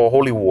begging for a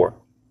holy war.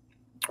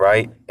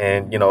 Right.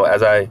 And,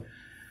 as I,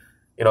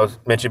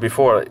 mentioned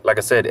before, like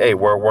I said, hey,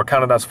 we're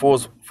kind of not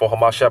fools for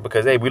Hamashiach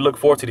because, hey, we look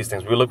forward to these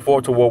things. We look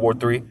forward to World War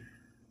III.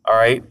 All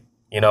right.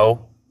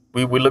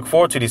 We look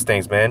forward to these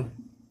things, man.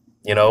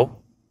 That's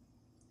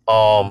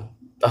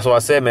what I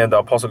said, man. The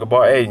Apostle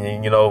Gabar, hey,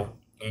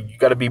 you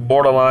got to be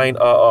borderline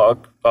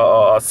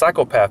a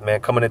psychopath,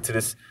 man, coming into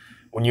this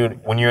when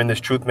you're in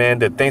this truth, man.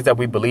 The things that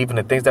we believe and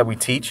the things that we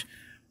teach,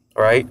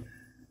 right?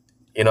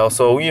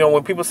 So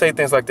when people say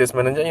things like this,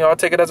 man, and I'll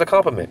take it as a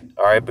compliment,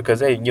 all right?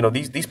 Because hey,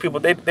 these people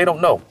they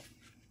don't know,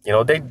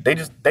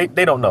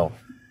 they don't know,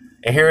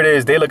 and here it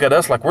is. They look at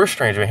us like we're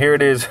strange, and here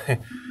it is,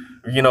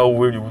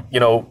 we're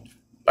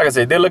like I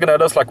said, they're looking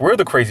at us like we're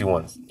the crazy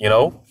ones,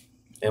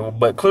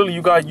 but clearly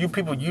you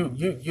people,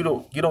 you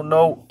don't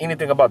know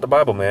anything about the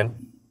Bible, man.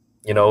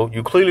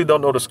 You clearly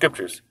don't know the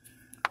scriptures,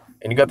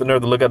 and you got the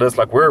nerve to look at us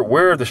like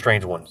we're the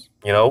strange ones,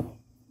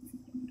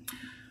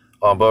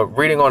 But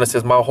reading on, it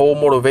says, my whole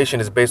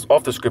motivation is based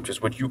off the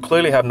scriptures, which you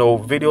clearly have no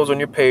videos on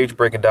your page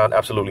breaking down,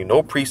 absolutely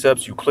no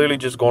precepts. You clearly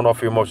just going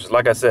off your emotions.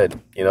 Like I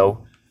said,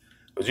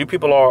 because you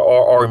people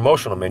are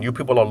emotional, man. You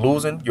people are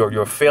losing.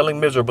 You're failing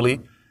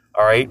miserably.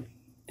 All right.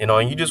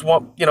 And you just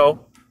want, you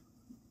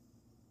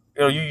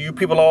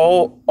people are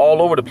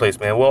all over the place,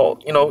 man. Well,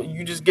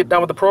 you just get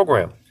down with the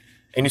program.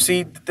 And you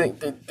see,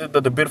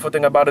 the beautiful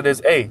thing about it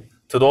is, hey,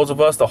 to those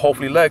of us, the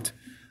hopefully elect,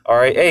 all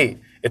right, hey,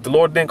 if the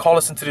Lord didn't call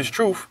us into this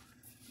truth,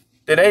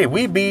 then, hey,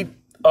 we be,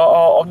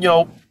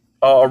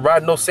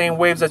 riding those same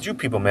waves as you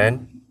people,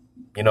 man.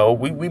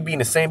 We be in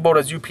the same boat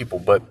as you people.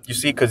 But you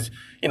see, because,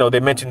 they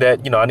mentioned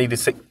that, I need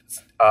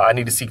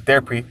to seek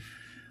therapy,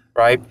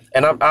 right?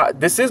 And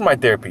this is my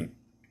therapy.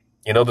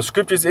 The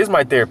scriptures is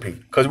my therapy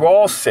because we're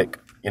all sick,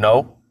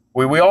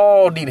 we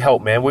all need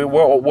help, man. We're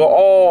all, we're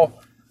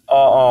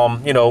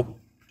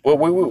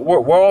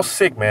all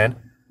sick, man.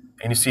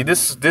 And you see,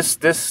 this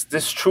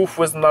truth,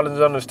 wisdom, knowledge,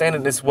 and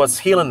understanding is what's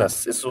healing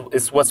us.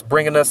 It's what's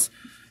bringing us,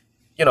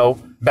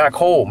 back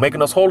whole,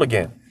 making us whole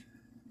again.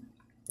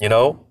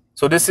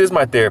 So this is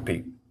my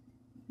therapy.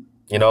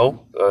 I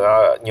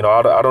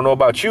don't know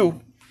about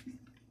you,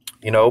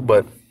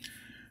 but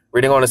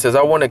reading on, it says,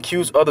 I want to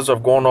accuse others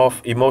of going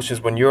off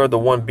emotions when you're the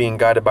one being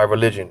guided by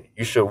religion.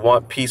 You should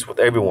want peace with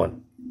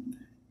everyone.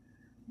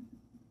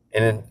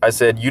 And then I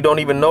said, you don't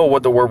even know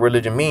what the word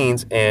religion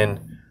means.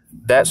 And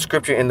that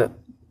scripture in the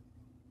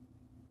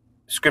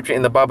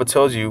Bible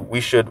tells you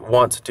we should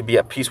want to be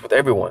at peace with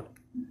everyone.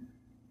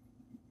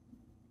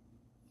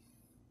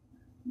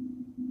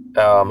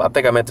 I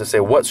think I meant to say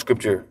what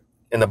scripture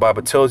in the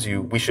Bible tells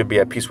you we should be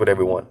at peace with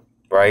everyone,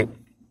 right?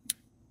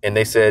 And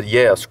they said,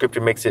 yeah,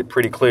 scripture makes it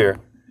pretty clear,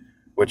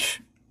 which,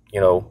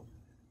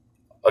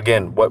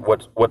 again,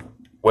 what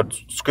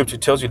scripture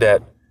tells you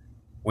that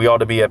we ought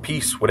to be at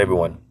peace with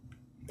everyone.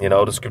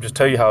 The scriptures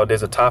tell you how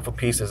there's a time for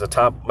peace. There's a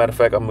time. Matter of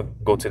fact, I'm going to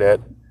go to that.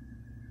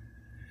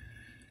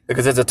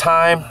 Because there's a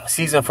time,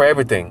 season for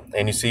everything.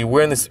 And you see,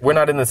 we're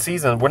not in the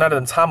season. We're not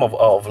in the time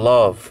of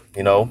love,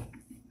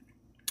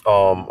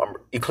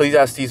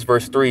 Ecclesiastes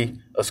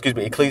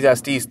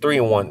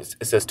 3:1.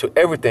 It says, to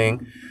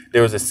everything,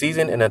 there is a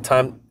season and a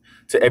time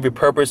to every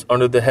purpose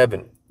under the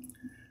heaven.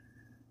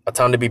 A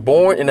time to be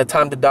born and a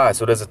time to die.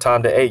 So there's a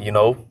time to,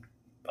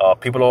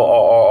 people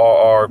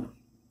are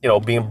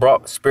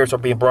spirits are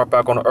being brought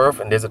back on the earth.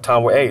 And there's a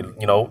time where,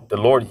 the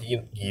Lord,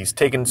 he's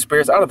taking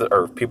spirits out of the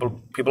earth.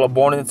 People are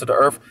born into the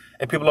earth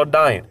and people are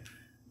dying.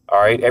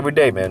 All right. Every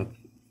day, man.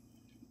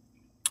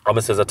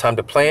 It says a time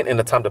to plant and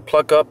a time to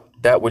pluck up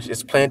that which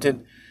is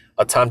planted,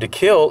 a time to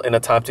kill and a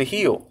time to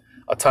heal,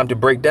 a time to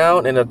break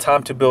down and a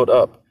time to build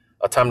up,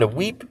 a time to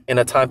weep and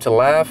a time to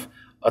laugh,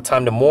 a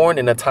time to mourn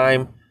and a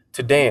time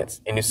to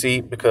dance. And you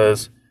see,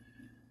 because,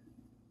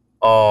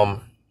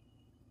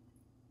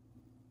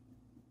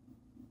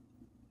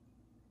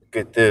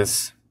 get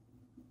this.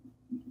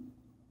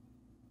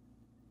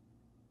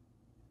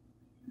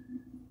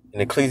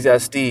 In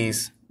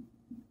Ecclesiastes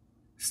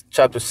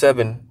chapter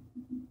 7,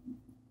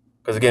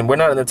 because again, we're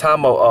not in the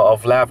time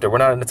of laughter. We're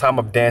not in the time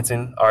of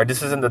dancing. All right,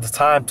 this isn't the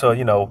time to,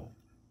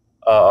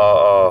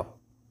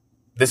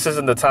 this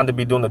isn't the time to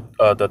be doing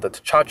the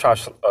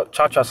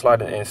cha-cha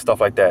slide and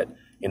stuff like that,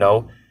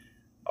 All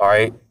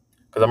right,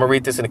 because I'm going to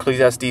read this in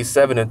Ecclesiastes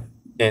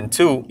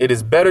 7:2. It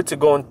is better to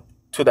go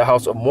into the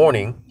house of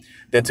mourning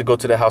than to go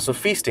to the house of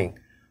feasting,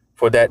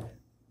 for that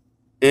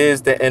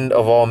is the end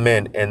of all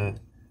men, and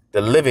the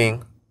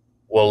living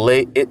will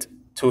lay it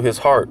to his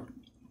heart.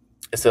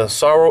 It says,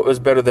 sorrow is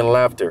better than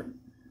laughter,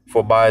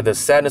 for by the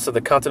sadness of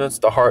the countenance,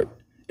 the heart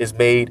is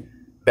made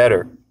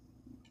better.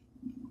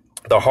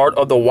 The heart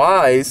of the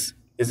wise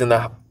is in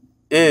the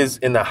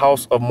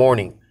house of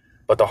mourning,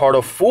 but the heart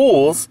of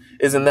fools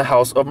is in the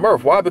house of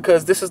mirth. Why?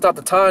 Because this is not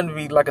the time to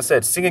be, like I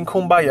said, singing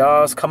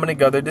kumbayas, coming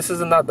together. This is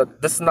not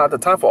the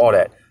time for all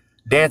that.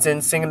 Dancing,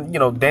 singing,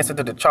 dancing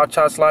to the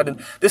cha-cha sliding.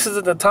 This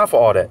isn't the time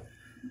for all that.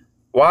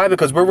 Why?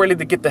 Because we're ready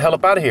to get the hell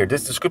up out of here. The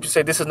scripture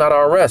say this is not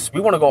our rest. We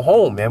want to go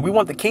home, man. We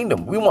want the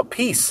kingdom. We want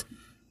peace.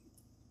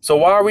 So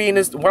why are we in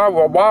this? Why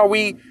are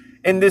we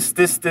in this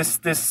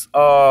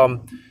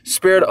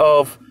spirit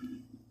of,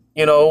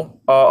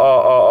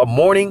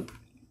 mourning,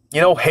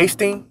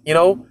 hasting?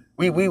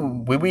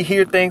 We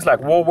hear things like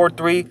World War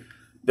III,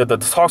 the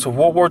talks of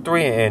World War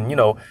III, and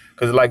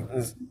because like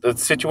the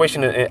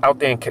situation out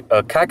there in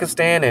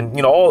Pakistan, and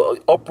all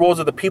uproars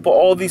of the people,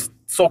 all these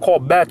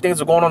so-called bad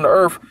things are going on the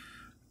earth.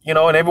 And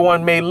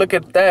everyone may look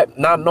at that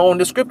not knowing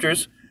the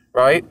scriptures,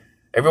 right?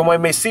 Everyone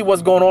may see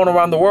what's going on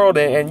around the world,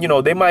 and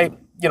they might,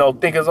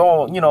 think it's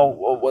all,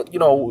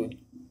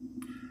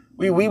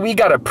 we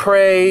got to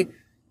pray,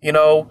 we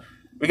got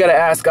to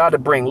ask God to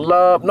bring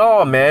love.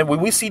 No, man, when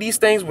we see these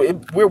things,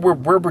 we're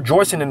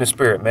rejoicing in the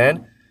spirit,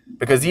 man,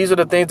 because these are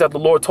the things that the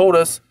Lord told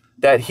us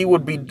that he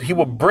would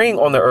bring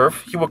on the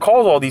earth. He would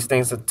cause all these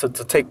things to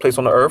take place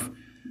on the earth.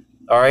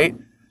 All right.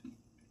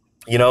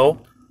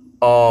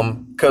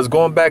 Because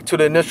going back to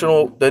the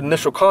initial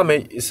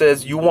comment, it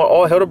says you want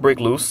all hell to break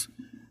loose,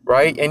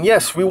 right? And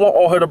yes, we want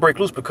all hell to break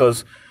loose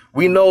because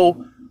we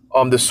know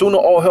the sooner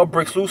all hell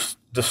breaks loose,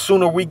 the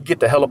sooner we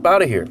get the hell up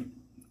out of here.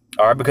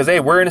 All right, because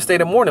hey, we're in a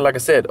state of mourning, like I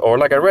said, or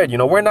like I read,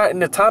 we're not in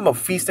the time of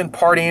feasting,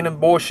 partying,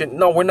 and bullshit.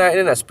 No, we're not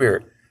in that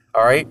spirit.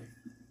 All right,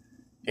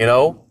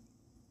 here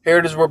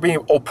it is, we're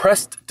being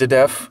oppressed to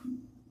death,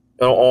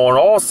 on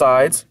all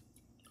sides.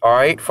 All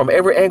right, from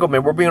every angle,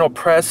 man, we're being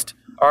oppressed.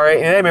 All right,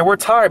 and hey, man, we're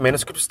tired, man. The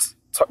scriptures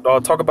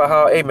talk about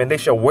how, hey, man, they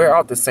shall wear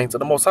out the saints of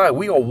the Most High.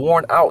 We are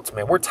worn out,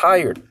 man. We're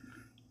tired,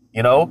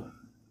 and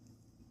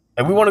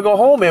we want to go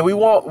home, man. We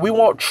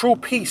want true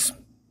peace,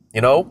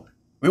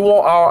 We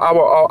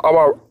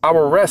want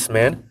our rest,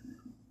 man.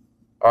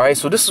 All right,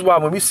 so this is why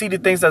when we see the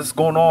things that's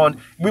going on,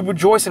 we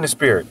rejoice in the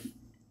spirit.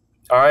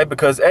 All right,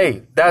 because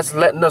hey, that's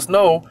letting us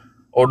know,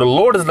 or the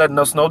Lord is letting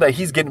us know that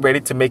He's getting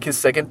ready to make His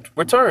second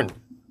return.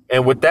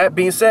 And with that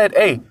being said,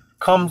 hey,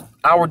 comes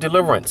our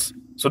deliverance.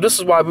 So this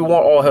is why we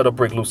want all hell to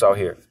break loose out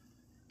here.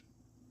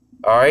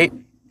 All right.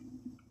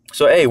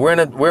 So, hey,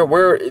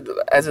 we're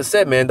as I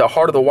said, man, the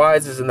heart of the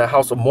wise is in the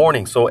house of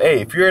mourning. So,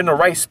 hey, if you're in the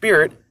right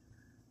spirit,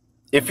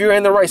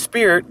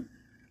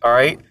 all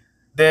right,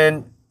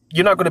 then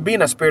you're not going to be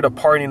in that spirit of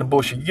partying and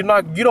bullshit. You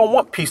don't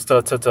want peace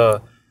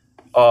to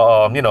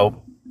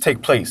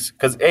take place.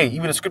 Because, hey,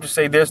 even the scriptures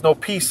say there's no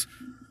peace.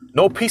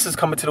 No peace is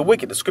coming to the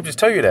wicked. The scriptures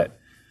tell you that.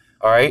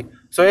 All right.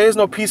 So there's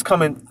no peace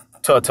coming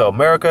to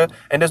America,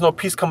 and there's no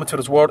peace coming to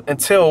this world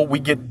until we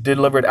get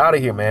delivered out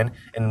of here, man.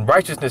 And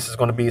righteousness is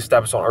going to be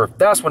established on earth.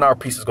 That's when our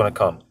peace is going to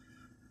come.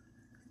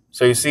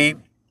 So you see,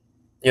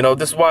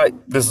 this is why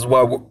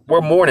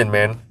we're mourning,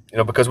 man,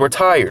 because we're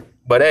tired.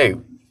 But hey,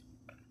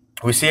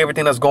 we see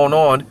everything that's going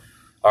on.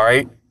 All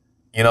right.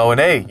 And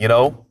hey,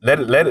 let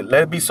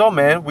it be so,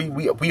 man.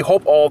 We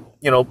hope all,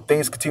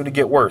 things continue to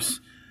get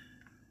worse.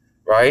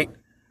 Right.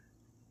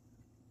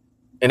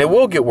 And it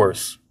will get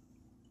worse.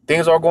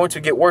 Things are going to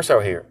get worse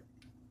out here.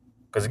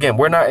 Because again,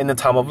 we're not in the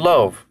time of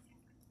love.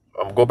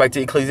 I'm going to go back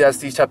to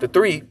Ecclesiastes chapter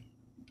 3,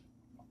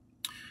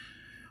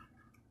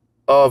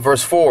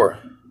 verse 4.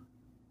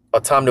 A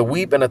time to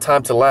weep and a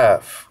time to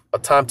laugh. A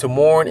time to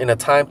mourn and a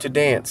time to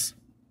dance.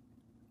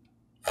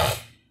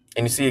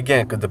 And you see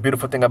again, because the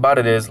beautiful thing about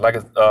it is, like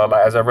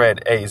as I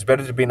read, hey, it's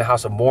better to be in the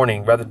house of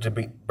mourning rather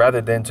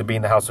than to be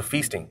in the house of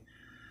feasting.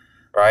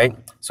 Right?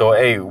 So,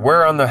 hey,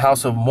 we're on the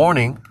house of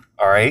mourning.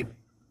 All right.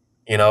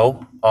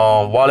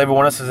 While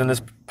everyone else is in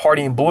this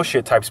partying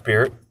bullshit type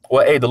spirit,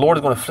 well, hey, the Lord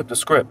is going to flip the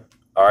script.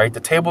 All right. The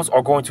tables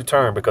are going to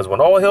turn, because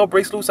when all hell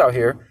breaks loose out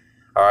here,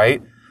 all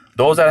right,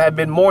 those that have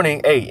been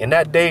mourning, hey, in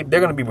that day,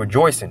 they're going to be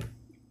rejoicing.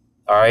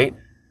 All right.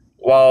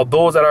 While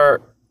those that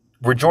are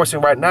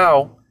rejoicing right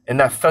now in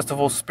that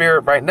festival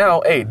spirit right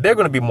now, hey, they're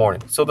going to be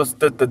mourning. So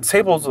the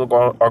tables are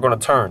going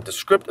to turn. The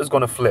script is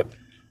going to flip.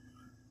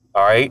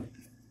 All right.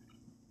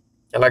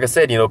 And like I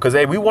said, because,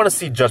 hey, we want to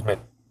see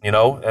judgment. And,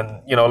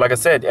 like I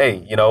said,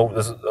 hey,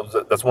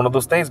 that's one of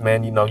those things,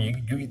 man.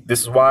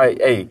 This is why,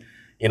 hey,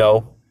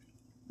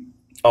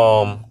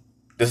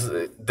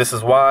 this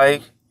is why,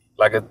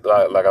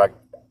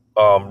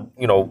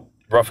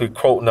 roughly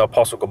quoting the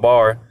Apostle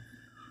Gabar,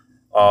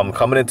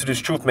 coming into this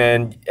truth,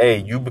 man, hey,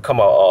 you become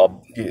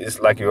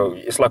it's like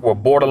we're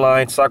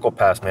borderline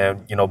psychopaths,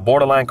 man,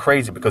 borderline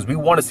crazy, because we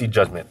want to see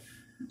judgment.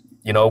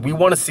 We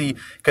want to see,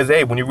 because,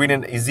 hey, when you read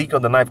in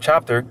Ezekiel, the 9th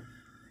chapter,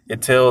 it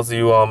tells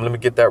you, let me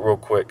get that real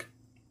quick.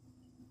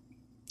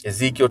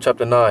 Ezekiel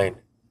chapter 9.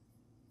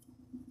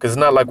 Because it's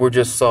not like we're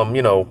just some,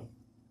 you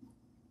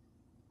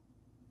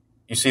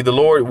see, the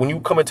Lord, when you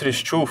come into this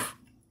truth,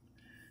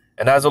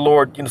 and as the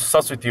Lord,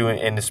 sups with you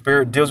and the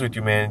Spirit deals with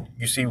you, man,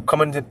 you see,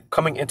 coming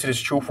into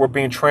this truth, we're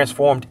being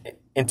transformed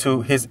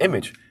into His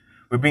image.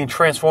 We're being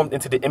transformed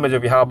into the image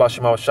of Yahweh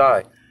Shema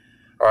Shai.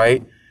 All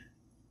right.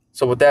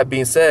 So with that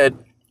being said,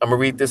 I'm going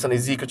to read this in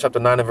Ezekiel chapter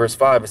 9 and verse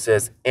 5. It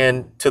says,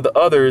 "And to the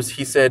others,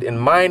 he said, in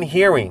mine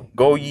hearing,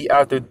 go ye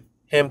after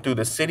him through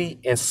the city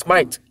and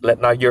smite. Let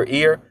not your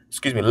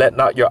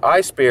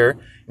eye spare,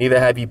 neither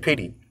have ye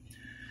pity.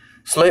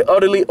 Slay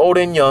utterly old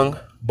and young,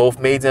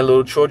 both maids and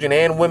little children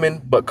and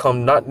women, but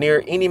come not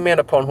near any man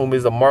upon whom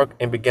is a mark,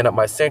 and begin at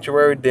my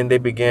sanctuary." Then they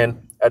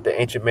began at the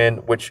ancient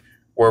men which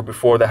were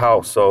before the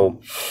house. So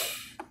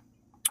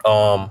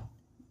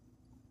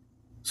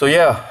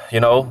yeah,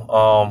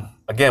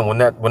 again, when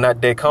that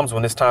day comes,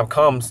 when this time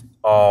comes,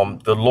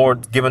 the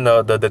Lord giving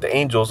the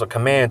angels a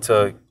command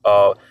to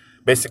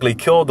basically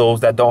kill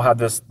those that don't have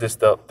this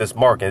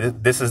mark.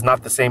 And this is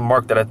not the same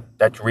mark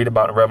that you read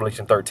about in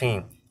Revelation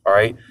 13. All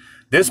right.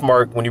 This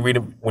mark, when you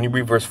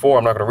read verse 4,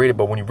 I'm not going to read it,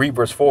 but when you read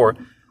verse 4,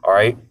 all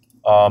right,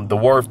 the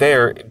word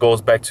there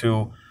goes back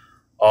to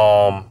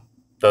the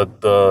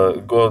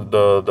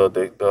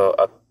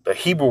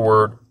Hebrew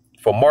word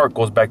for mark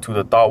goes back to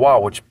the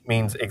tawa, which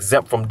means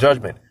exempt from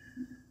judgment.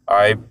 All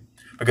right.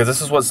 Because this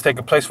is what's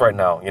taking place right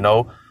now.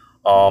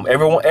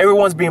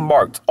 Everyone's being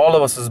marked. All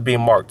of us is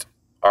being marked.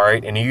 All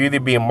right. And you're either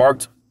being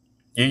marked.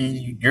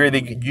 You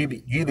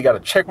either got a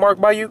check mark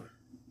by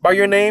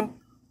your name,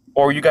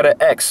 or you got an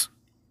X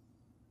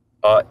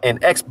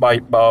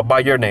by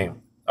your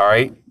name. All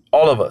right.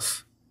 All of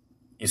us,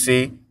 you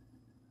see,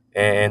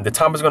 and the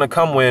time is going to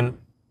come when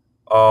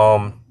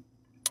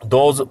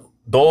those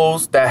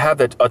that have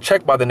a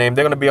check by the name,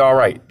 they're going to be all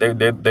right. They're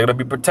going to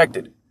be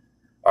protected.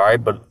 All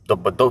right. But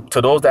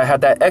to those that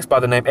have that X by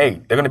the name,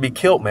 hey, they're going to be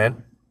killed,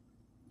 man.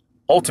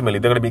 Ultimately,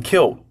 they're going to be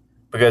killed,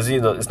 because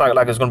it's not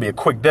like it's going to be a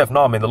quick death.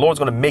 No, man, the Lord's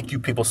going to make you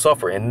people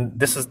suffer. And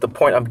this is the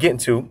point I'm getting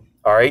to.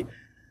 All right.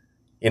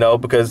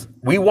 Because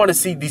we want to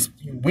see these.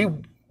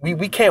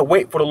 We can't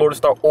wait for the Lord to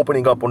start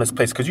opening up on this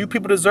place, because you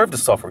people deserve to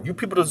suffer. You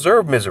people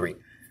deserve misery.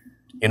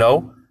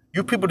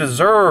 You people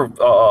deserve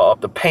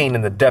the pain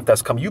and the death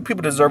that's coming. You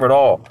people deserve it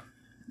all.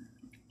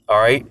 All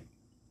right.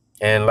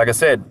 And like I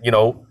said,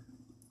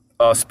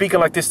 speaking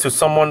like this to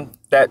someone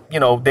that, they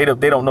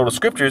don't know the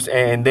scriptures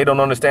and they don't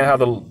understand how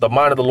the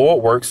mind of the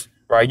Lord works.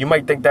 Right. You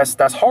might think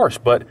that's harsh.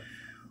 But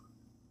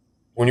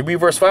when you read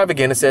verse 5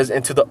 again, it says,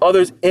 "And to the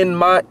others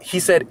he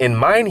said, in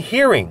mine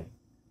hearing."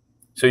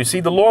 So you see,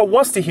 the Lord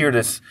wants to hear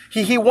this.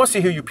 He wants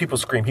to hear you people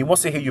scream. He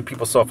wants to hear you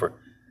people suffer.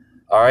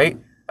 All right.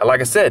 And like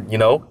I said, you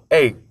know,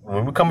 hey,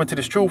 when we come into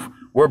this truth,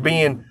 we're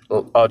being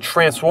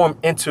transformed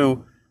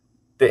into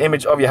the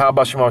image of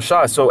Yahweh Shema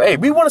Shai. So, hey,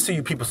 we want to see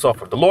you people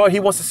suffer. The Lord, he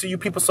wants to see you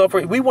people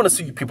suffer. We want to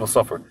see you people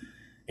suffer,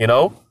 you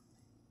know,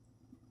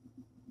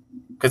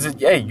 because,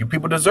 hey, you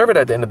people deserve it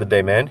at the end of the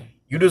day, man.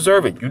 You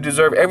deserve it. You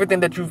deserve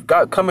everything that you've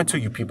got coming to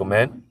you people,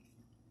 man.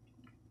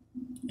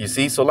 You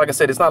see? So like I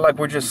said, it's not like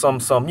we're just some,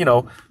 you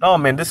know, no,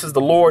 man, this is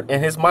the Lord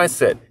and his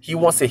mindset. He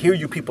wants to hear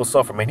you people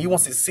suffer, man. He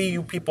wants to see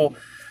you people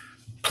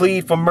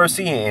plead for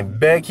mercy and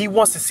beg. He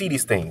wants to see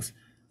these things.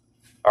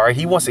 All right.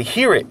 He wants to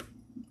hear it.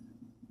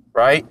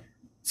 Right.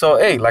 So,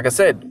 hey, like I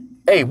said,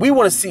 hey, we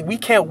want to see, we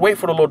can't wait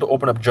for the Lord to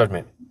open up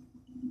judgment.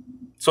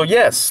 So,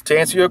 yes, to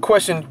answer your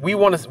question, we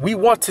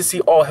want to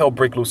see all hell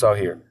break loose out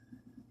here,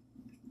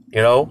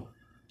 you know,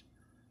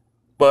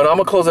 but I'm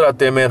going to close it out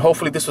there, man.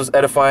 Hopefully this was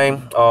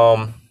edifying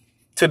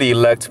to the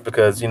elect,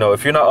 because, you know,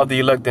 if you're not of the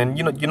elect, then,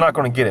 you know, you're not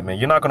going to get it, man.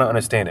 You're not going to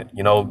understand it.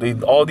 You know,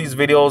 all these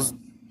videos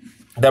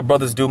that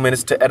brothers do, man,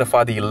 is to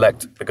edify the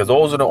elect, because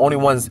those are the only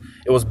ones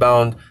it was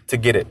bound to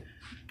get it.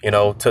 You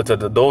know,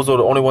 those are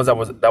the only ones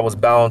that was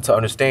bound to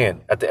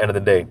understand at the end of the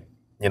day.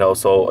 You know,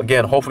 so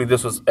again, hopefully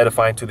this was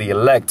edifying to the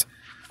elect.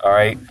 All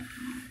right.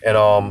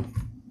 And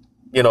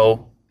you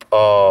know,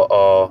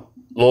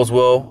 Lord's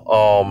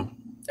will.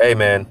 Hey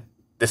man,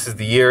 this is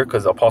the year,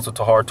 because Apostle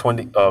Tahar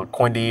coined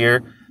the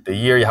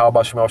year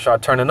Yahweh Shema Shai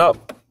turning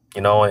up.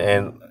 You know,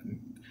 and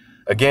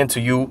again, to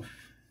you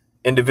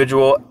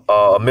individual,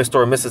 Mr.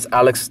 or Mrs.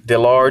 Alex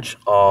DeLarge,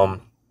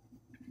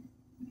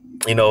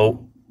 you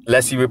know,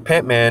 lest you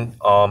repent, man,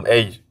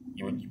 hey,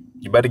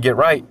 you better get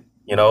right,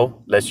 you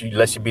know, lest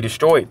you be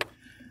destroyed,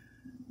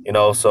 you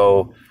know.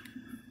 So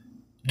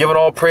giving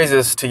all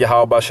praises to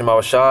Yahweh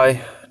Shema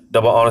Shai,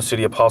 double honors to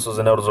the apostles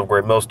and elders of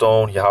Great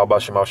Millstone, Yahweh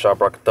Shema Shai,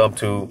 Brakathum,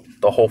 to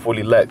the hopeful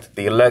elect,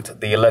 the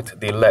elect, the elect,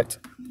 the elect.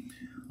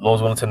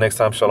 Lord's willing, until next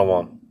time,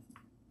 shalom.